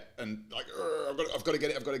to get, and like I've got to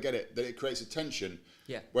get it, that it creates a tension.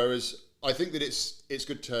 Yeah. Whereas I think that it's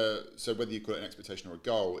good to, so whether you call it an expectation or a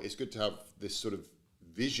goal, it's good to have this sort of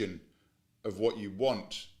vision of what you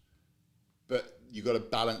want, but you've got to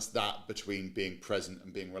balance that between being present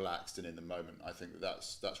and being relaxed and in the moment. I think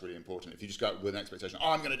that's really important. If you just go out with an expectation,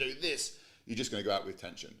 I'm going to do this, you're just going to go out with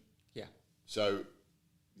tension. Yeah. So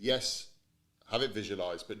yes, have it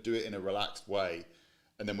visualized, but do it in a relaxed way.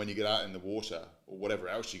 And then when you get out in the water or whatever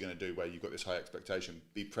else you're going to do where you've got this high expectation,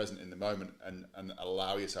 be present in the moment and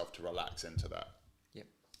allow yourself to relax into that. Yep.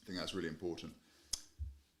 I think that's really important.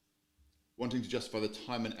 Wanting to justify the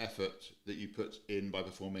time and effort that you put in by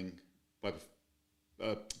performing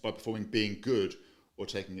being good or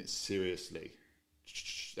taking it seriously.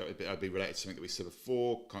 That would be related to something that we said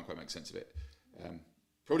before. Can't quite make sense of it.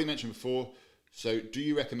 Probably mentioned before. So do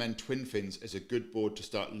you recommend twin fins as a good board to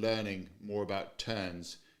start learning more about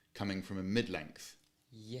turns coming from a mid-length?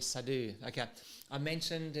 Yes, I do. Okay. I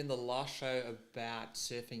mentioned in the last show about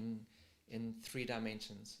surfing in 3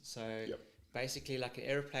 dimensions. So basically like an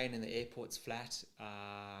airplane in the airport's flat,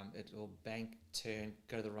 it will bank, turn,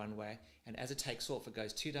 go to the runway. And as it takes off, it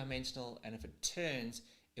goes 2-dimensional. And if it turns,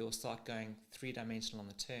 it will start going 3-dimensional on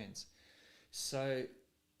the turns. So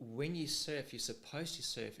when you surf, you're supposed to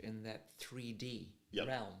surf in that 3D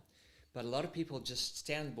realm. But a lot of people just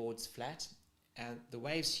stand boards flat and the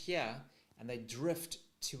wave's here and they drift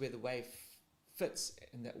to where the wave fits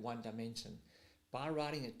in that 1 dimension. By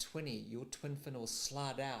riding a 20, your twin fin will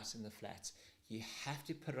slide out in the flats. You have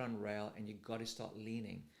to put it on rail and you've got to start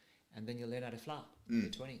leaning. And then you'll learn how to fly the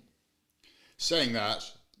 20. Saying that,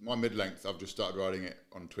 my mid-length, I've just started riding it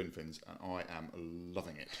on twin fins and I am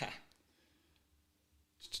loving it.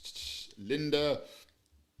 Linda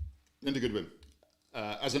Goodwin.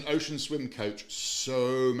 As an ocean swim coach,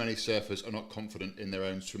 so many surfers are not confident in their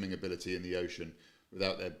own swimming ability in the ocean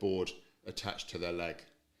without their board attached to their leg.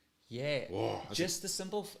 Yeah. Whoa, just the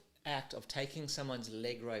simple act of taking someone's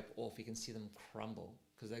leg rope off, you can see them crumble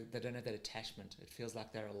because they don't have that attachment. It feels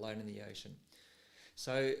like they're alone in the ocean.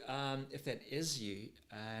 So if that is you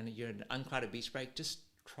and you're in an uncrowded beach break, just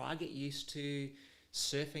try get used to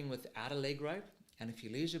surfing without a leg rope. And if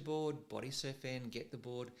you lose your board, body surf in, get the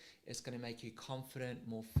board. It's going to make you confident,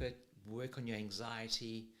 more fit, work on your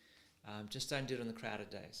anxiety. Just don't do it on the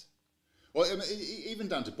crowded days. Well, I mean, even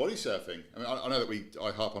down to body surfing. I mean, I know that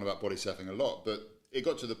I harp on about body surfing a lot, but it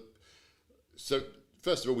got to the... So,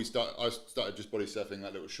 first of all, I started just body surfing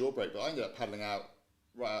that little shore break, but I ended up paddling out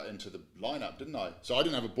right out into the lineup, didn't I? So I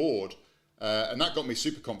didn't have a board, and that got me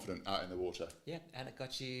super confident out in the water. Yeah, and it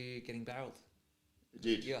got you getting barreled. It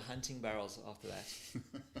did. You're hunting barrels after that.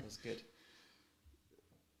 It was good.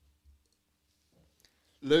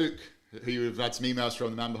 Luke, who you have had some emails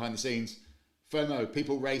from, the man behind the scenes. FOMO,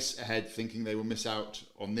 people race ahead thinking they will miss out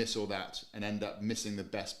on this or that and end up missing the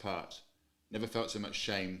best part. Never felt so much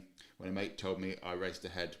shame when a mate told me I raced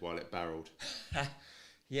ahead while it barreled.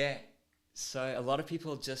 Yeah, so a lot of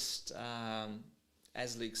people just,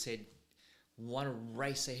 as Luke said, want to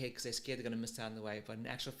race ahead because they're scared they're going to miss out on the wave. But in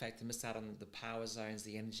actual fact, they miss out on the power zones,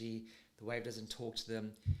 the energy. The wave doesn't talk to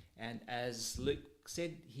them. And as Luke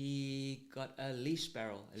said, he got a leash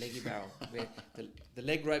barrel, a leggy barrel, where the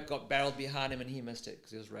leg rope got barreled behind him and he missed it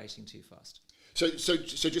because he was racing too fast. So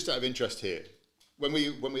just out of interest here, when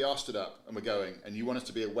we are stood up and we're going, and you want us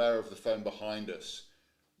to be aware of the foam behind us,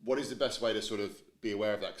 what is the best way to sort of be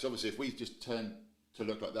aware of that? Because obviously, if we just turn to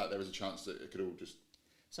look like that, there is a chance that it could all just...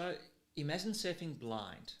 So imagine surfing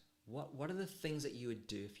blind. What are the things that you would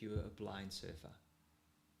do if you were a blind surfer?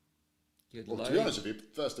 Well, to be honest with you,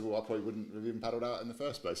 first of all, I probably wouldn't have even paddled out in the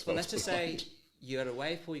first place. Well, let's just say you're at a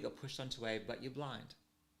wave pool, you got pushed onto a wave, but you're blind.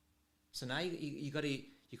 So now you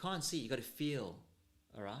can't see, you got to feel,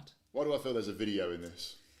 all right? Why do I feel there's a video in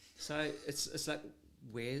this? So it's like,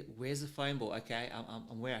 where's the foam ball? Okay,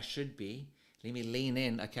 I'm where I should be. Let me lean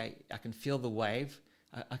in. Okay, I can feel the wave.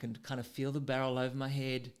 I can kind of feel the barrel over my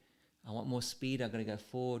head. I want more speed. I'm going to go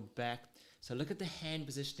forward, back. So look at the hand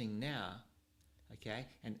positioning now, okay,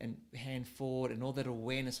 and hand forward and all that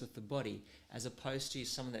awareness with the body, as opposed to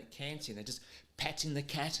someone that can't see. They're just patting the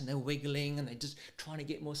cat and they're wiggling and they're just trying to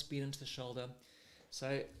get more speed into the shoulder.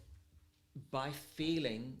 So by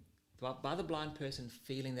feeling, by the blind person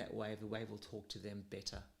feeling that wave, the wave will talk to them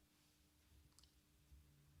better.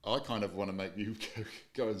 I kind of want to make you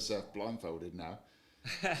go and surf blindfolded now.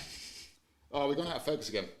 Oh, we've gone out of focus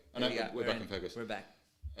again. I know, we're back in focus. We're back.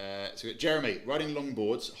 So we got Jeremy, riding long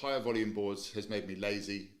boards, higher volume boards has made me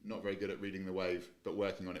lazy, not very good at reading the wave, but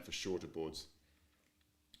working on it for shorter boards.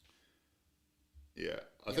 Yeah,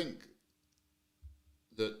 I think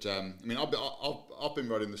that, I mean, I've been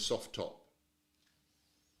riding the soft top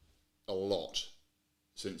a lot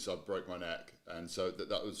since I broke my neck, and so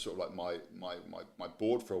that was sort of like my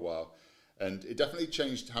board for a while, and it definitely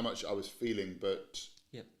changed how much I was feeling, but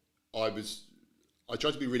yep. I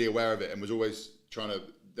tried to be really aware of it and was always trying to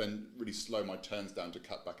then really slow my turns down to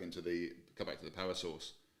cut back to the power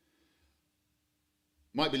source.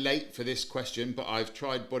 Might be late for this question, but I've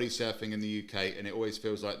tried body surfing in the UK and it always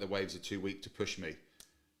feels like the waves are too weak to push me.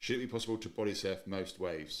 Should it be possible to body surf most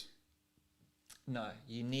waves? No,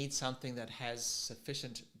 you need something that has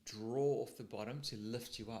sufficient draw off the bottom to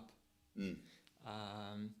lift you up.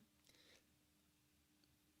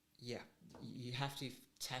 Yeah, you have to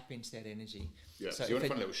tap into that energy. Yeah, so you want to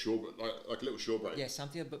find a little shore, like a little shore break. Yeah,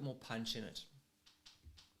 something a bit more punch in it.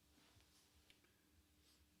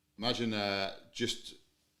 Imagine I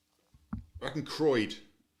reckon Croyd.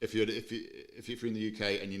 If you're in the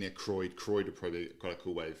UK and you're near Croyd would probably be quite a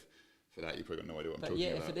cool wave for that. You probably got no idea what I'm talking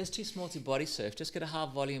about. But yeah, if it is too small to body surf, just get a high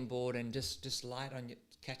volume board and just light on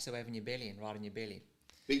catch the wave in your belly and ride on your belly.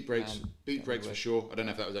 Beat breaks for sure. I don't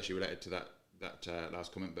know if that was actually related to that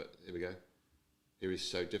last comment, but here we go. Here is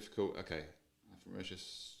so difficult. Okay, from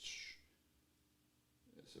Mauritius.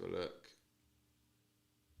 Let's have a look.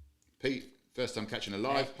 Pete, first time catching a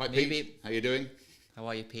live. Hi Pete, how you doing? How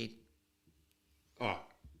are you, Pete? Ah,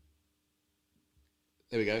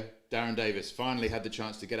 there we go. Darren Davis, finally had the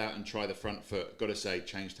chance to get out and try the front foot. Got to say,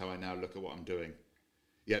 changed how I now look at what I'm doing.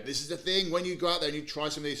 Yeah, this is the thing. When you go out there and you try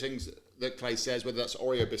some of these things that Clay says, whether that's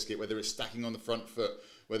Oreo biscuit, whether it's stacking on the front foot,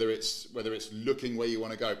 whether it's looking where you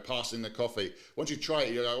want to go, passing the coffee. Once you try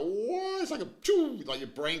it, you're like, what? It's like your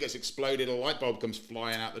brain gets exploded, a light bulb comes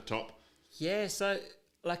flying out the top. Yeah, so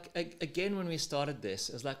like again, when we started this,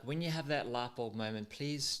 it was like when you have that light bulb moment,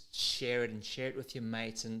 please share it with your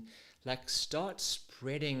mates and like start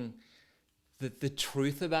spreading the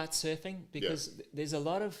truth about surfing, because there's a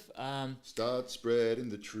lot of start spreading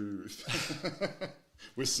the truth.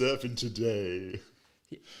 We're surfing today.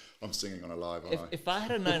 I'm singing on a live, aren't I? If I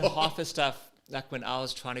had known half the stuff like when I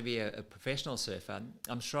was trying to be a professional surfer,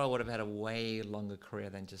 I'm sure I would have had a way longer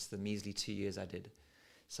career than just the measly 2 years I did.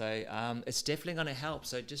 So it's definitely going to help.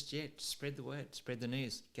 So just spread the word, spread the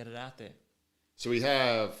news, get it out there. So we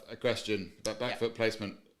have a question about back foot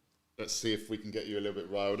placement. Let's see if we can get you a little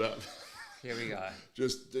bit riled up. Here we go.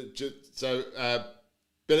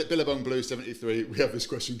 Billabong Blue 73. We have this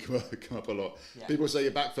question come up a lot. Yeah. People say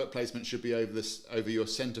your back foot placement should be over your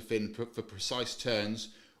centre fin for precise turns,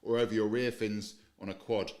 or over your rear fins on a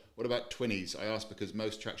quad. What about twinnies? I ask because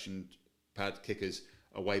most traction pad kickers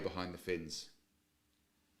are way behind the fins.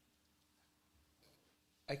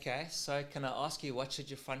 Okay, so can I ask you, what should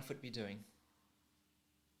your front foot be doing?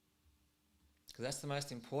 Because that's the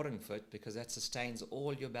most important foot, because that sustains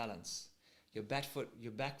all your balance. Your back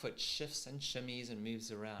foot shifts and shimmies and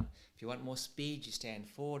moves around. If you want more speed, you stand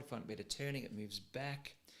forward. If you want better turning, it moves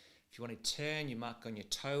back. If you want to turn, you mark on your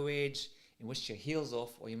toe edge in which your heel's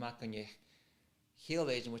off, or you mark on your heel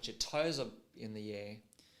edge in which your toes are in the air.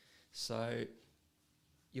 So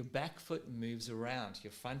your back foot moves around.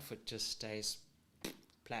 Your front foot just stays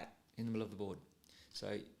flat in the middle of the board.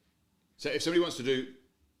 So if somebody wants to do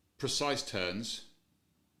precise turns,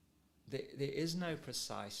 there is no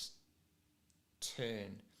precise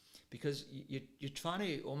turn, because you're trying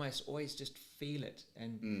to almost always just feel it.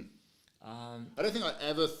 And I don't think I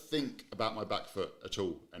ever think about my back foot at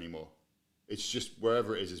all anymore. It's just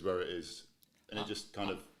wherever it is where it is, and it just kind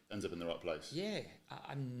of ends up in the right place. Yeah,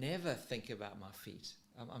 I never think about my feet.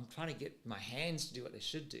 I'm trying to get my hands to do what they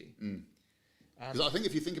should do. Because I think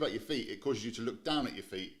if you think about your feet, it causes you to look down at your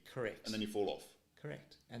feet. Correct. And then you fall off.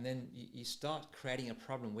 Correct. And then you start creating a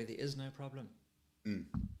problem where there is no problem.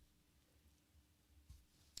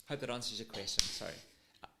 Hope that answers your question. Sorry.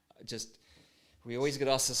 We always get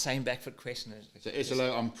asked the same back foot question. So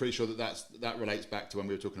Italo, I'm pretty sure that relates back to when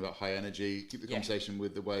we were talking about high energy. Keep the conversation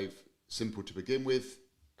with the wave simple to begin with.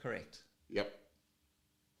 Correct. Yep.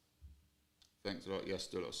 Thanks a lot. Yes,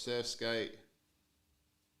 do a lot of surf skate.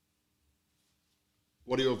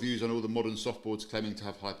 What are your views on all the modern softboards claiming to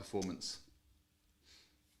have high performance?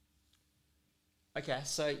 Okay,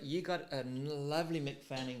 so you got a lovely Mick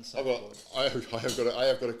Fanning softboard. I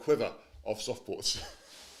have got a quiver of softboards.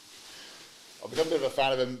 I've become a bit of a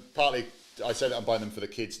fan of them. Partly, I say that I'm buying them for the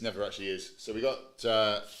kids. Never actually is. So we got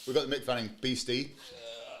the Mick Fanning Beastie.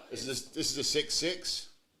 This is a 6.6.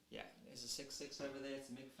 Yeah, there's a 6.6 over there. It's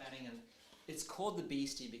a Mick Fanning, and it's called the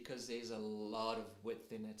Beastie because there's a lot of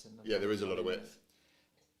width in it. Yeah, there is a lot of width.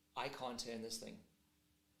 I can't turn this thing.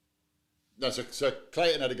 No, so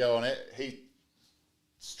Clayton had a go on it. He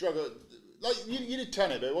struggled. Like you did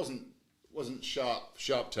turn it, but it wasn't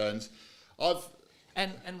sharp turns.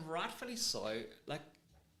 And rightfully so. Like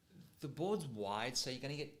the board's wide, so you're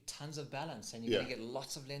going to get tons of balance, and you're going to get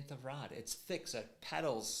lots of length of ride. It's thick, so it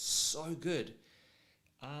paddles so good.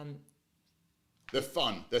 They're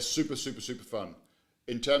fun. They're super fun.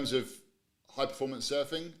 In terms of high performance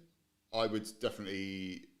surfing, I would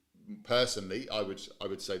definitely, personally, I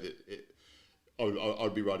would say that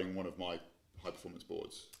I'd be riding one of my high performance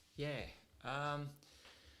boards. Yeah.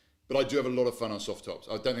 But I do have a lot of fun on soft tops.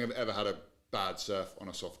 I don't think I've ever had a bad surf on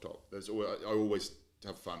a soft top. I always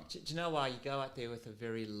have fun. Do you know why? You go out there with a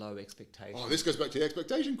very low expectation. Oh, this goes back to the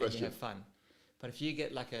expectation question. You have fun. But if you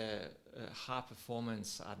get like a high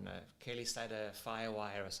performance, I don't know, Kelly Slater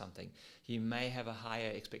Firewire or something, you may have a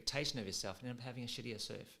higher expectation of yourself and end up having a shittier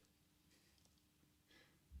surf.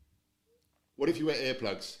 What if you wear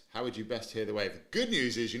earplugs? How would you best hear the wave? The good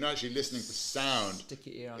news is you're not actually listening for sound. Stick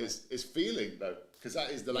your ear on it. It's feeling, though, because that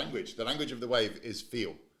is the language. The language of the wave is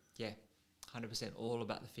feel. Yeah, 100%. All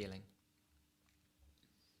about the feeling.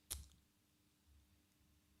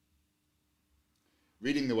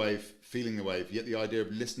 Reading the wave, feeling the wave, yet the idea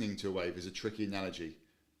of listening to a wave is a tricky analogy,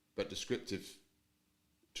 but descriptive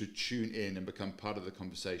to tune in and become part of the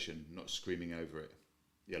conversation, not screaming over it.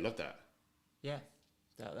 Yeah, love that. Yeah,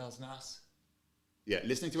 that was nice. Yeah,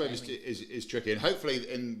 listening to wave is tricky. And hopefully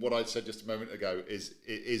in what I said just a moment ago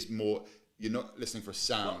is more, you're not listening for a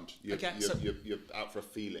sound, you're out for a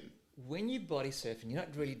feeling. When you body surf and you're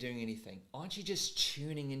not really doing anything, aren't you just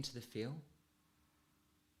tuning into the feel?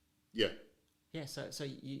 Yeah. Yeah, so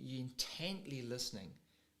you're intently listening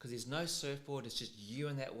because there's no surfboard, it's just you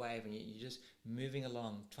and that wave, and you're just moving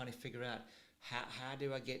along, trying to figure out how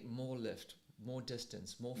do I get more lift, more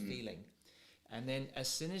distance, more feeling. And then as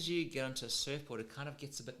soon as you get onto a surfboard, it kind of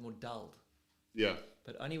gets a bit more dulled. Yeah.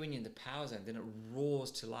 But only when you're in the power zone, then it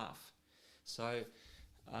roars to life. So,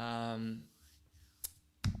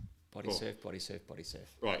 body surf.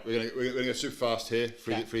 Right, we're gonna go super fast here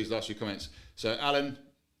for these last few comments. So Alan,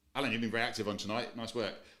 you've been very active on tonight. Nice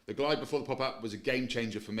work. The glide before the pop-up was a game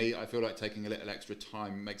changer for me. I feel like taking a little extra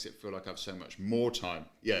time makes it feel like I have so much more time.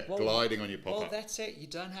 Yeah, gliding on your pop-up. Well, that's it. You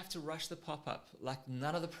don't have to rush the pop-up. Like,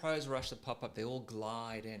 none of the pros rush the pop-up. They all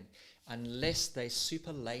glide in unless they're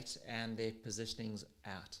super late and their positioning's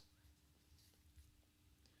out.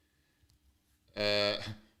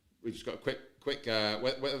 We just got a quick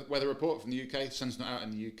weather report from the UK. Sun's not out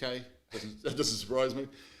in the UK. That doesn't surprise me.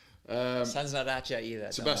 Sun's not out yet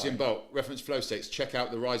either. Sebastian Bolt, reference flow states, check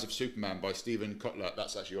out The Rise of Superman by Stephen Kotler.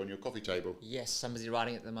 That's actually on your coffee table. Yes, somebody's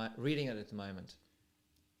reading it at the moment.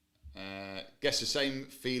 Guess the same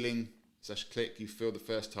feeling / click you feel the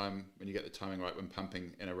first time when you get the timing right when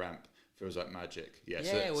pumping in a ramp. Feels like magic. Yeah,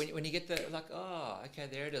 so when you get the, like, oh, okay,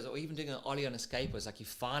 there it is. Or even doing an ollie on a skateboard, it's like you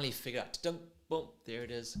finally figure out, dunk, boom, there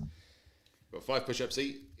it is. Got 5 push-ups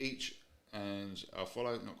each, and I'll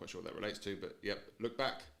follow. Not quite sure what that relates to, but yep, look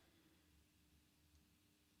back.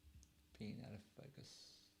 Being out of focus.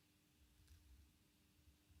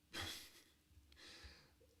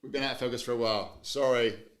 We've been out of focus for a while.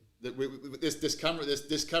 Sorry. This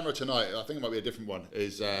camera tonight, I think it might be a different one.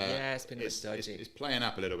 It's been a bit dodgy. It's playing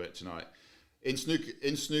up a little bit tonight. In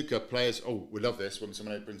snooker, players. Oh, we love this when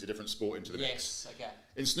someone brings a different sport into the mix. Yes, okay.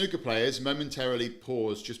 In snooker, players momentarily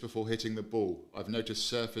pause just before hitting the ball. I've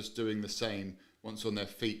noticed surfers doing the same once on their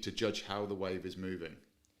feet to judge how the wave is moving.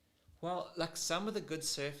 Well, like some of the good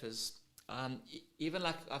surfers, even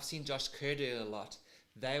like I've seen Josh Kerr do it a lot.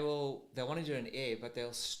 They want to do an air, but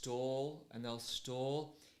they'll stall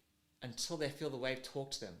until they feel the wave talk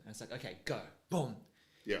to them. And it's like, okay, go, boom.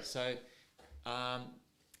 Yeah. So, I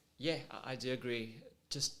do agree.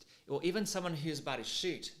 Or even someone who's about to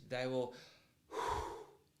shoot, they will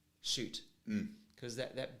shoot. Because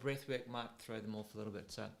that breath work might throw them off a little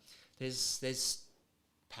bit. So there's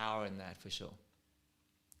power in that for sure.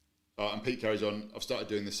 And Pete carries on, I've started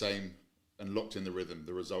doing the same and locked in the rhythm.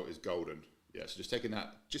 The result is golden. Yeah, so just taking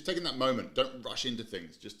that moment. Don't rush into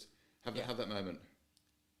things. Just have that moment.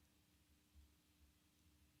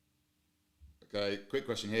 Okay, quick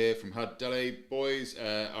question here from Hud Delhi. Boys,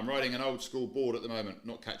 I'm riding an old school board at the moment,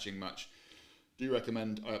 not catching much. Do you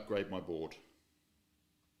recommend I upgrade my board?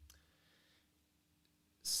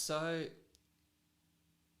 So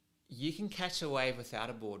you can catch a wave without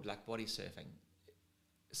a board, like body surfing.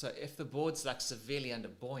 So if the board's like severely under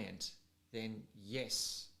buoyant, then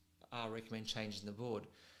yes, I recommend changing the board.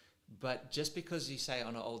 But just because you say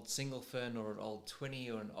on an old single fin or an old 20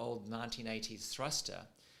 or an old 1980s thruster,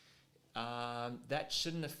 that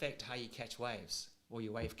shouldn't affect how you catch waves or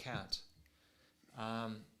your wave count.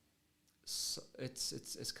 So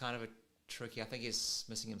it's kind of a tricky. I think it's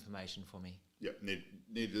missing information for me. Yeah, need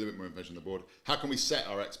a little bit more information on the board. How can we set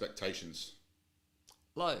our expectations?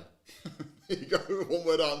 Low. There you go, one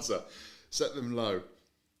word answer. Set them low.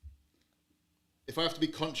 If I have to be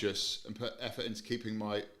conscious and put effort into keeping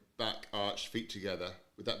my back arched feet together,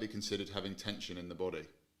 would that be considered having tension in the body?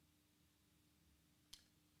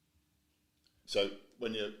 So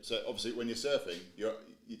obviously when you're surfing, you're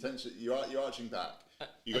arching back.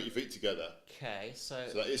 You got your feet together. Okay, so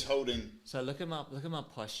that is holding. So look at my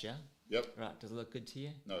posture. Yep. Right, does it look good to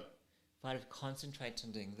you? No. If I concentrate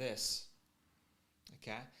on doing this,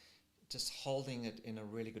 okay, just holding it in a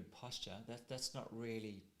really good posture, that's not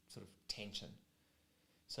really sort of tension.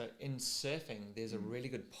 So in surfing, there's a really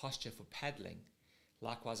good posture for paddling.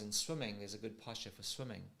 Likewise, in swimming, there's a good posture for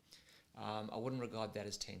swimming. I wouldn't regard that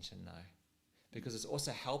as tension, no, because it's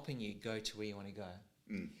also helping you go to where you want to go.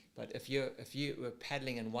 But if you were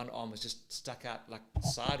paddling and one arm was just stuck out like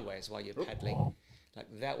sideways while you're paddling, like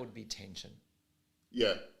that would be tension.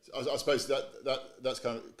 Yeah, I suppose that's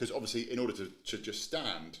kind of because obviously in order to just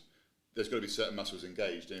stand, there's got to be certain muscles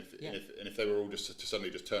engaged, and if they were all just to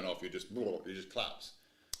suddenly just turn off, you just collapse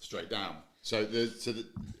straight down. It's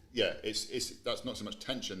that's not so much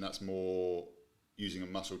tension, that's more using a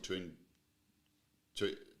muscle to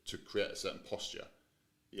create a certain posture.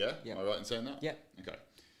 Yeah, yep. Am I right in saying that? Yeah. Okay.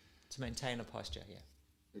 To maintain a posture, yeah.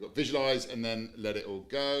 We've got visualize and then let it all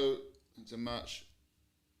go. Thanks so much.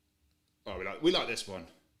 Oh, we like this one.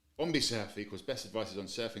 Ombi Surf equals best advice on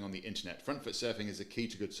surfing on the internet. Front foot surfing is the key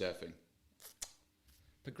to good surfing.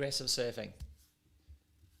 Progressive surfing.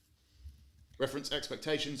 Reference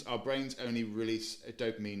expectations. Our brains only release a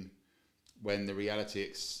dopamine when the reality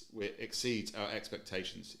exceeds our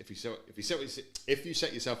expectations. If you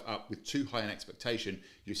set yourself up with too high an expectation,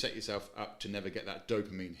 you set yourself up to never get that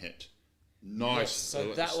dopamine hit. Nice. Yes,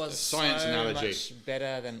 so that was a science analogy. Much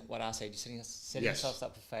better than what I said. You're setting yourselves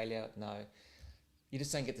up for failure. No, you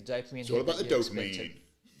just don't get the dopamine. It's all about the dopamine. Expected.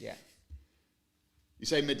 Yeah. You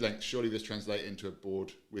say mid-length. Surely this translates into a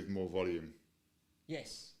board with more volume.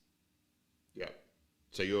 Yes. Yeah.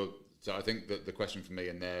 So I think that the question for me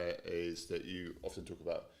in there is that you often talk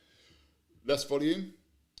about less volume,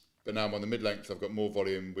 but now I'm on the mid-length. I've got more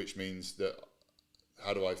volume, which means that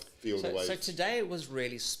how do I feel the wave? So today it was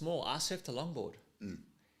really small. I surfed a longboard,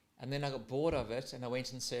 and then I got bored of it, and I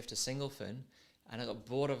went and surfed a single fin, and I got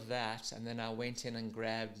bored of that, and then I went in and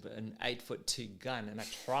grabbed an 8'2" gun, and I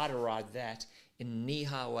tried to ride that in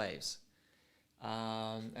knee-high waves,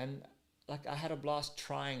 and like I had a blast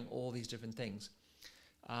trying all these different things.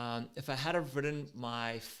 If I had have ridden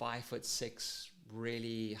my 5'6"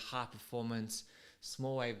 really high performance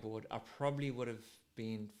small wave board, I probably would have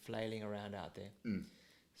been flailing around out there.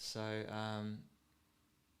 So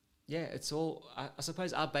it's all I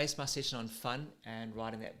suppose I based my session on fun, and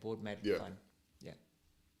riding that board made it fun. Yeah.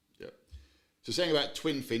 So saying about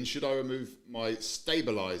twin fins, should I remove my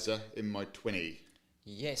stabilizer in my 20?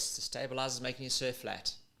 Yes, the stabilizer is making you surf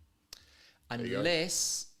flat,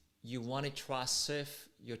 unless you want to try surf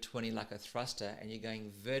your 20 like a thruster and you're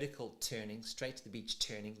going vertical turning, straight to the beach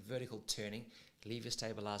turning, vertical turning, leave your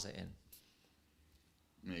stabilizer in.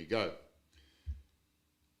 There you go.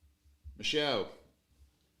 Michelle,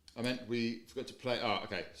 I meant we forgot to play.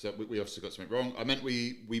 Okay, so we obviously got something wrong. I meant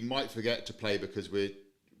we might forget to play because we're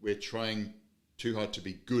trying too hard to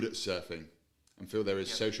be good at surfing and feel there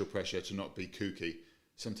is social pressure to not be kooky.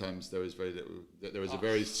 Sometimes there is a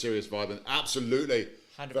very serious vibe, and absolutely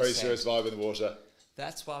 100%. Very serious vibe in the water.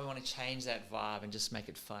 That's why we want to change that vibe and just make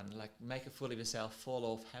it fun. Like, make a fool of yourself, fall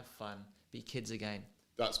off, have fun, be kids again.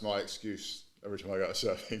 That's my excuse every time I go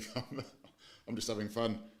surfing. I'm just having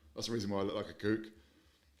fun. That's the reason why I look like a kook.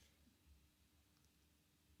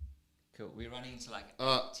 Cool. We're running into like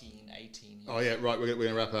 18 years. Oh, yeah, right. We're going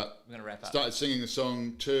to wrap up. We're going to wrap up. Started singing the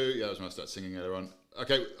song too. Yeah, that was when I started singing earlier on.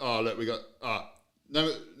 Okay. Look, we got...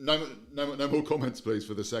 No more comments, please,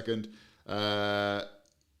 for the second.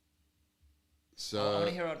 So I want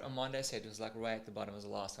to hear what Armando said. It was like right at the bottom was the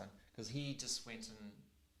last one, because he just went and.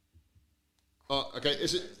 Okay,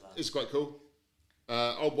 it's quite cool.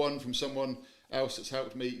 Old one from someone. else that's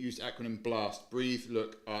helped me use the acronym BLAST: breathe,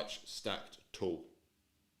 look, arch, stacked, tall.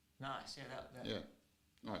 Nice. Yeah. Yeah,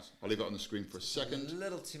 nice. I'll leave it on the screen for a second. A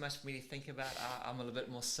little too much for me to think about. I'm a little bit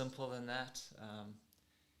more simple than that.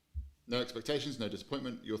 No expectations, no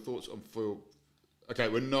disappointment. Your thoughts on foil? Okay,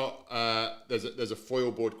 we're not. There's a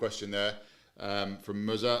foil board question there from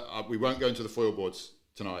Muza. We won't go into the foil boards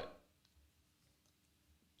tonight.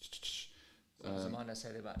 What does Amanda say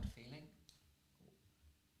about feeling?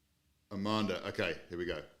 Amanda. Okay, here we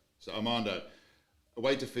go. So Armando, a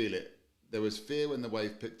way to feel it. There was fear when the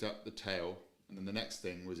wave picked up the tail, and then the next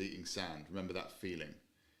thing was eating sand. Remember that feeling.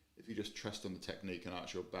 If you just trust on the technique and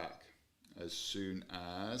arch your back, as soon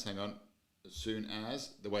as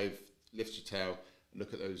the wave lifts your tail, and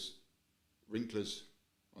look at those wrinklers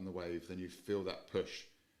on the wave, then you feel that push.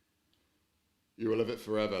 You will live it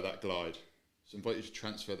forever, that glide. So I invite you to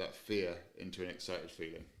transfer that fear into an excited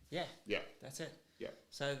feeling. Yeah. Yeah. That's it. Yeah.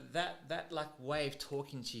 So that like wave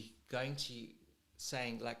talking to you, going to you,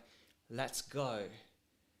 saying like, let's go.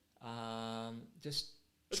 Just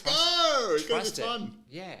let's go! It's going to trust be fun.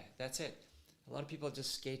 Yeah, that's it. A lot of people are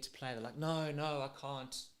just scared to play. They're like, no, I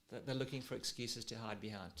can't. They're looking for excuses to hide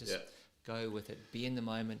behind. Just go with it. Be in the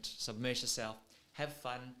moment. Submerge yourself. Have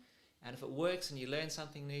fun. And if it works and you learn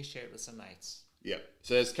something new, share it with some mates. Yeah.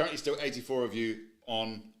 So there's currently still 84 of you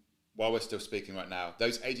on while we're still speaking right now.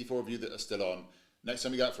 Those 84 of you that are still on, next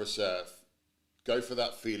time you go out for a surf, go for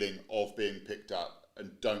that feeling of being picked up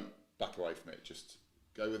and don't back away from it. Just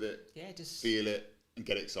go with it. Yeah, just feel it and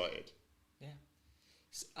get excited. Yeah.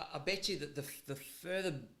 I bet you that the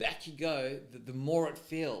further back you go, the more it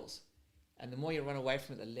feels. And the more you run away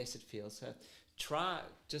from it, the less it feels. So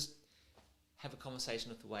just have a conversation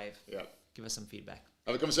with the wave. Yeah. Give us some feedback.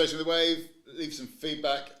 Have a conversation with the wave. Leave some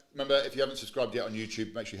feedback. Remember, if you haven't subscribed yet on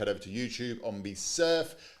YouTube, make sure you head over to YouTube on the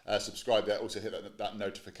Surf. Subscribe there. Also hit that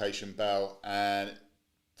notification bell. And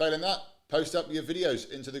failing that, post up your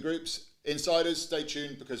videos into the groups. Insiders, stay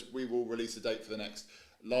tuned because we will release the date for the next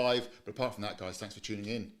live. But apart from that, guys, thanks for tuning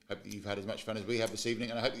in. Hope that you've had as much fun as we have this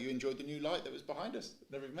evening, and I hope that you enjoyed the new light that was behind us.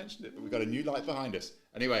 Never even mentioned it, but we've got a new light behind us.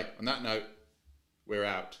 Anyway, on that note, we're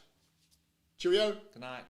out. Cheerio. Good night.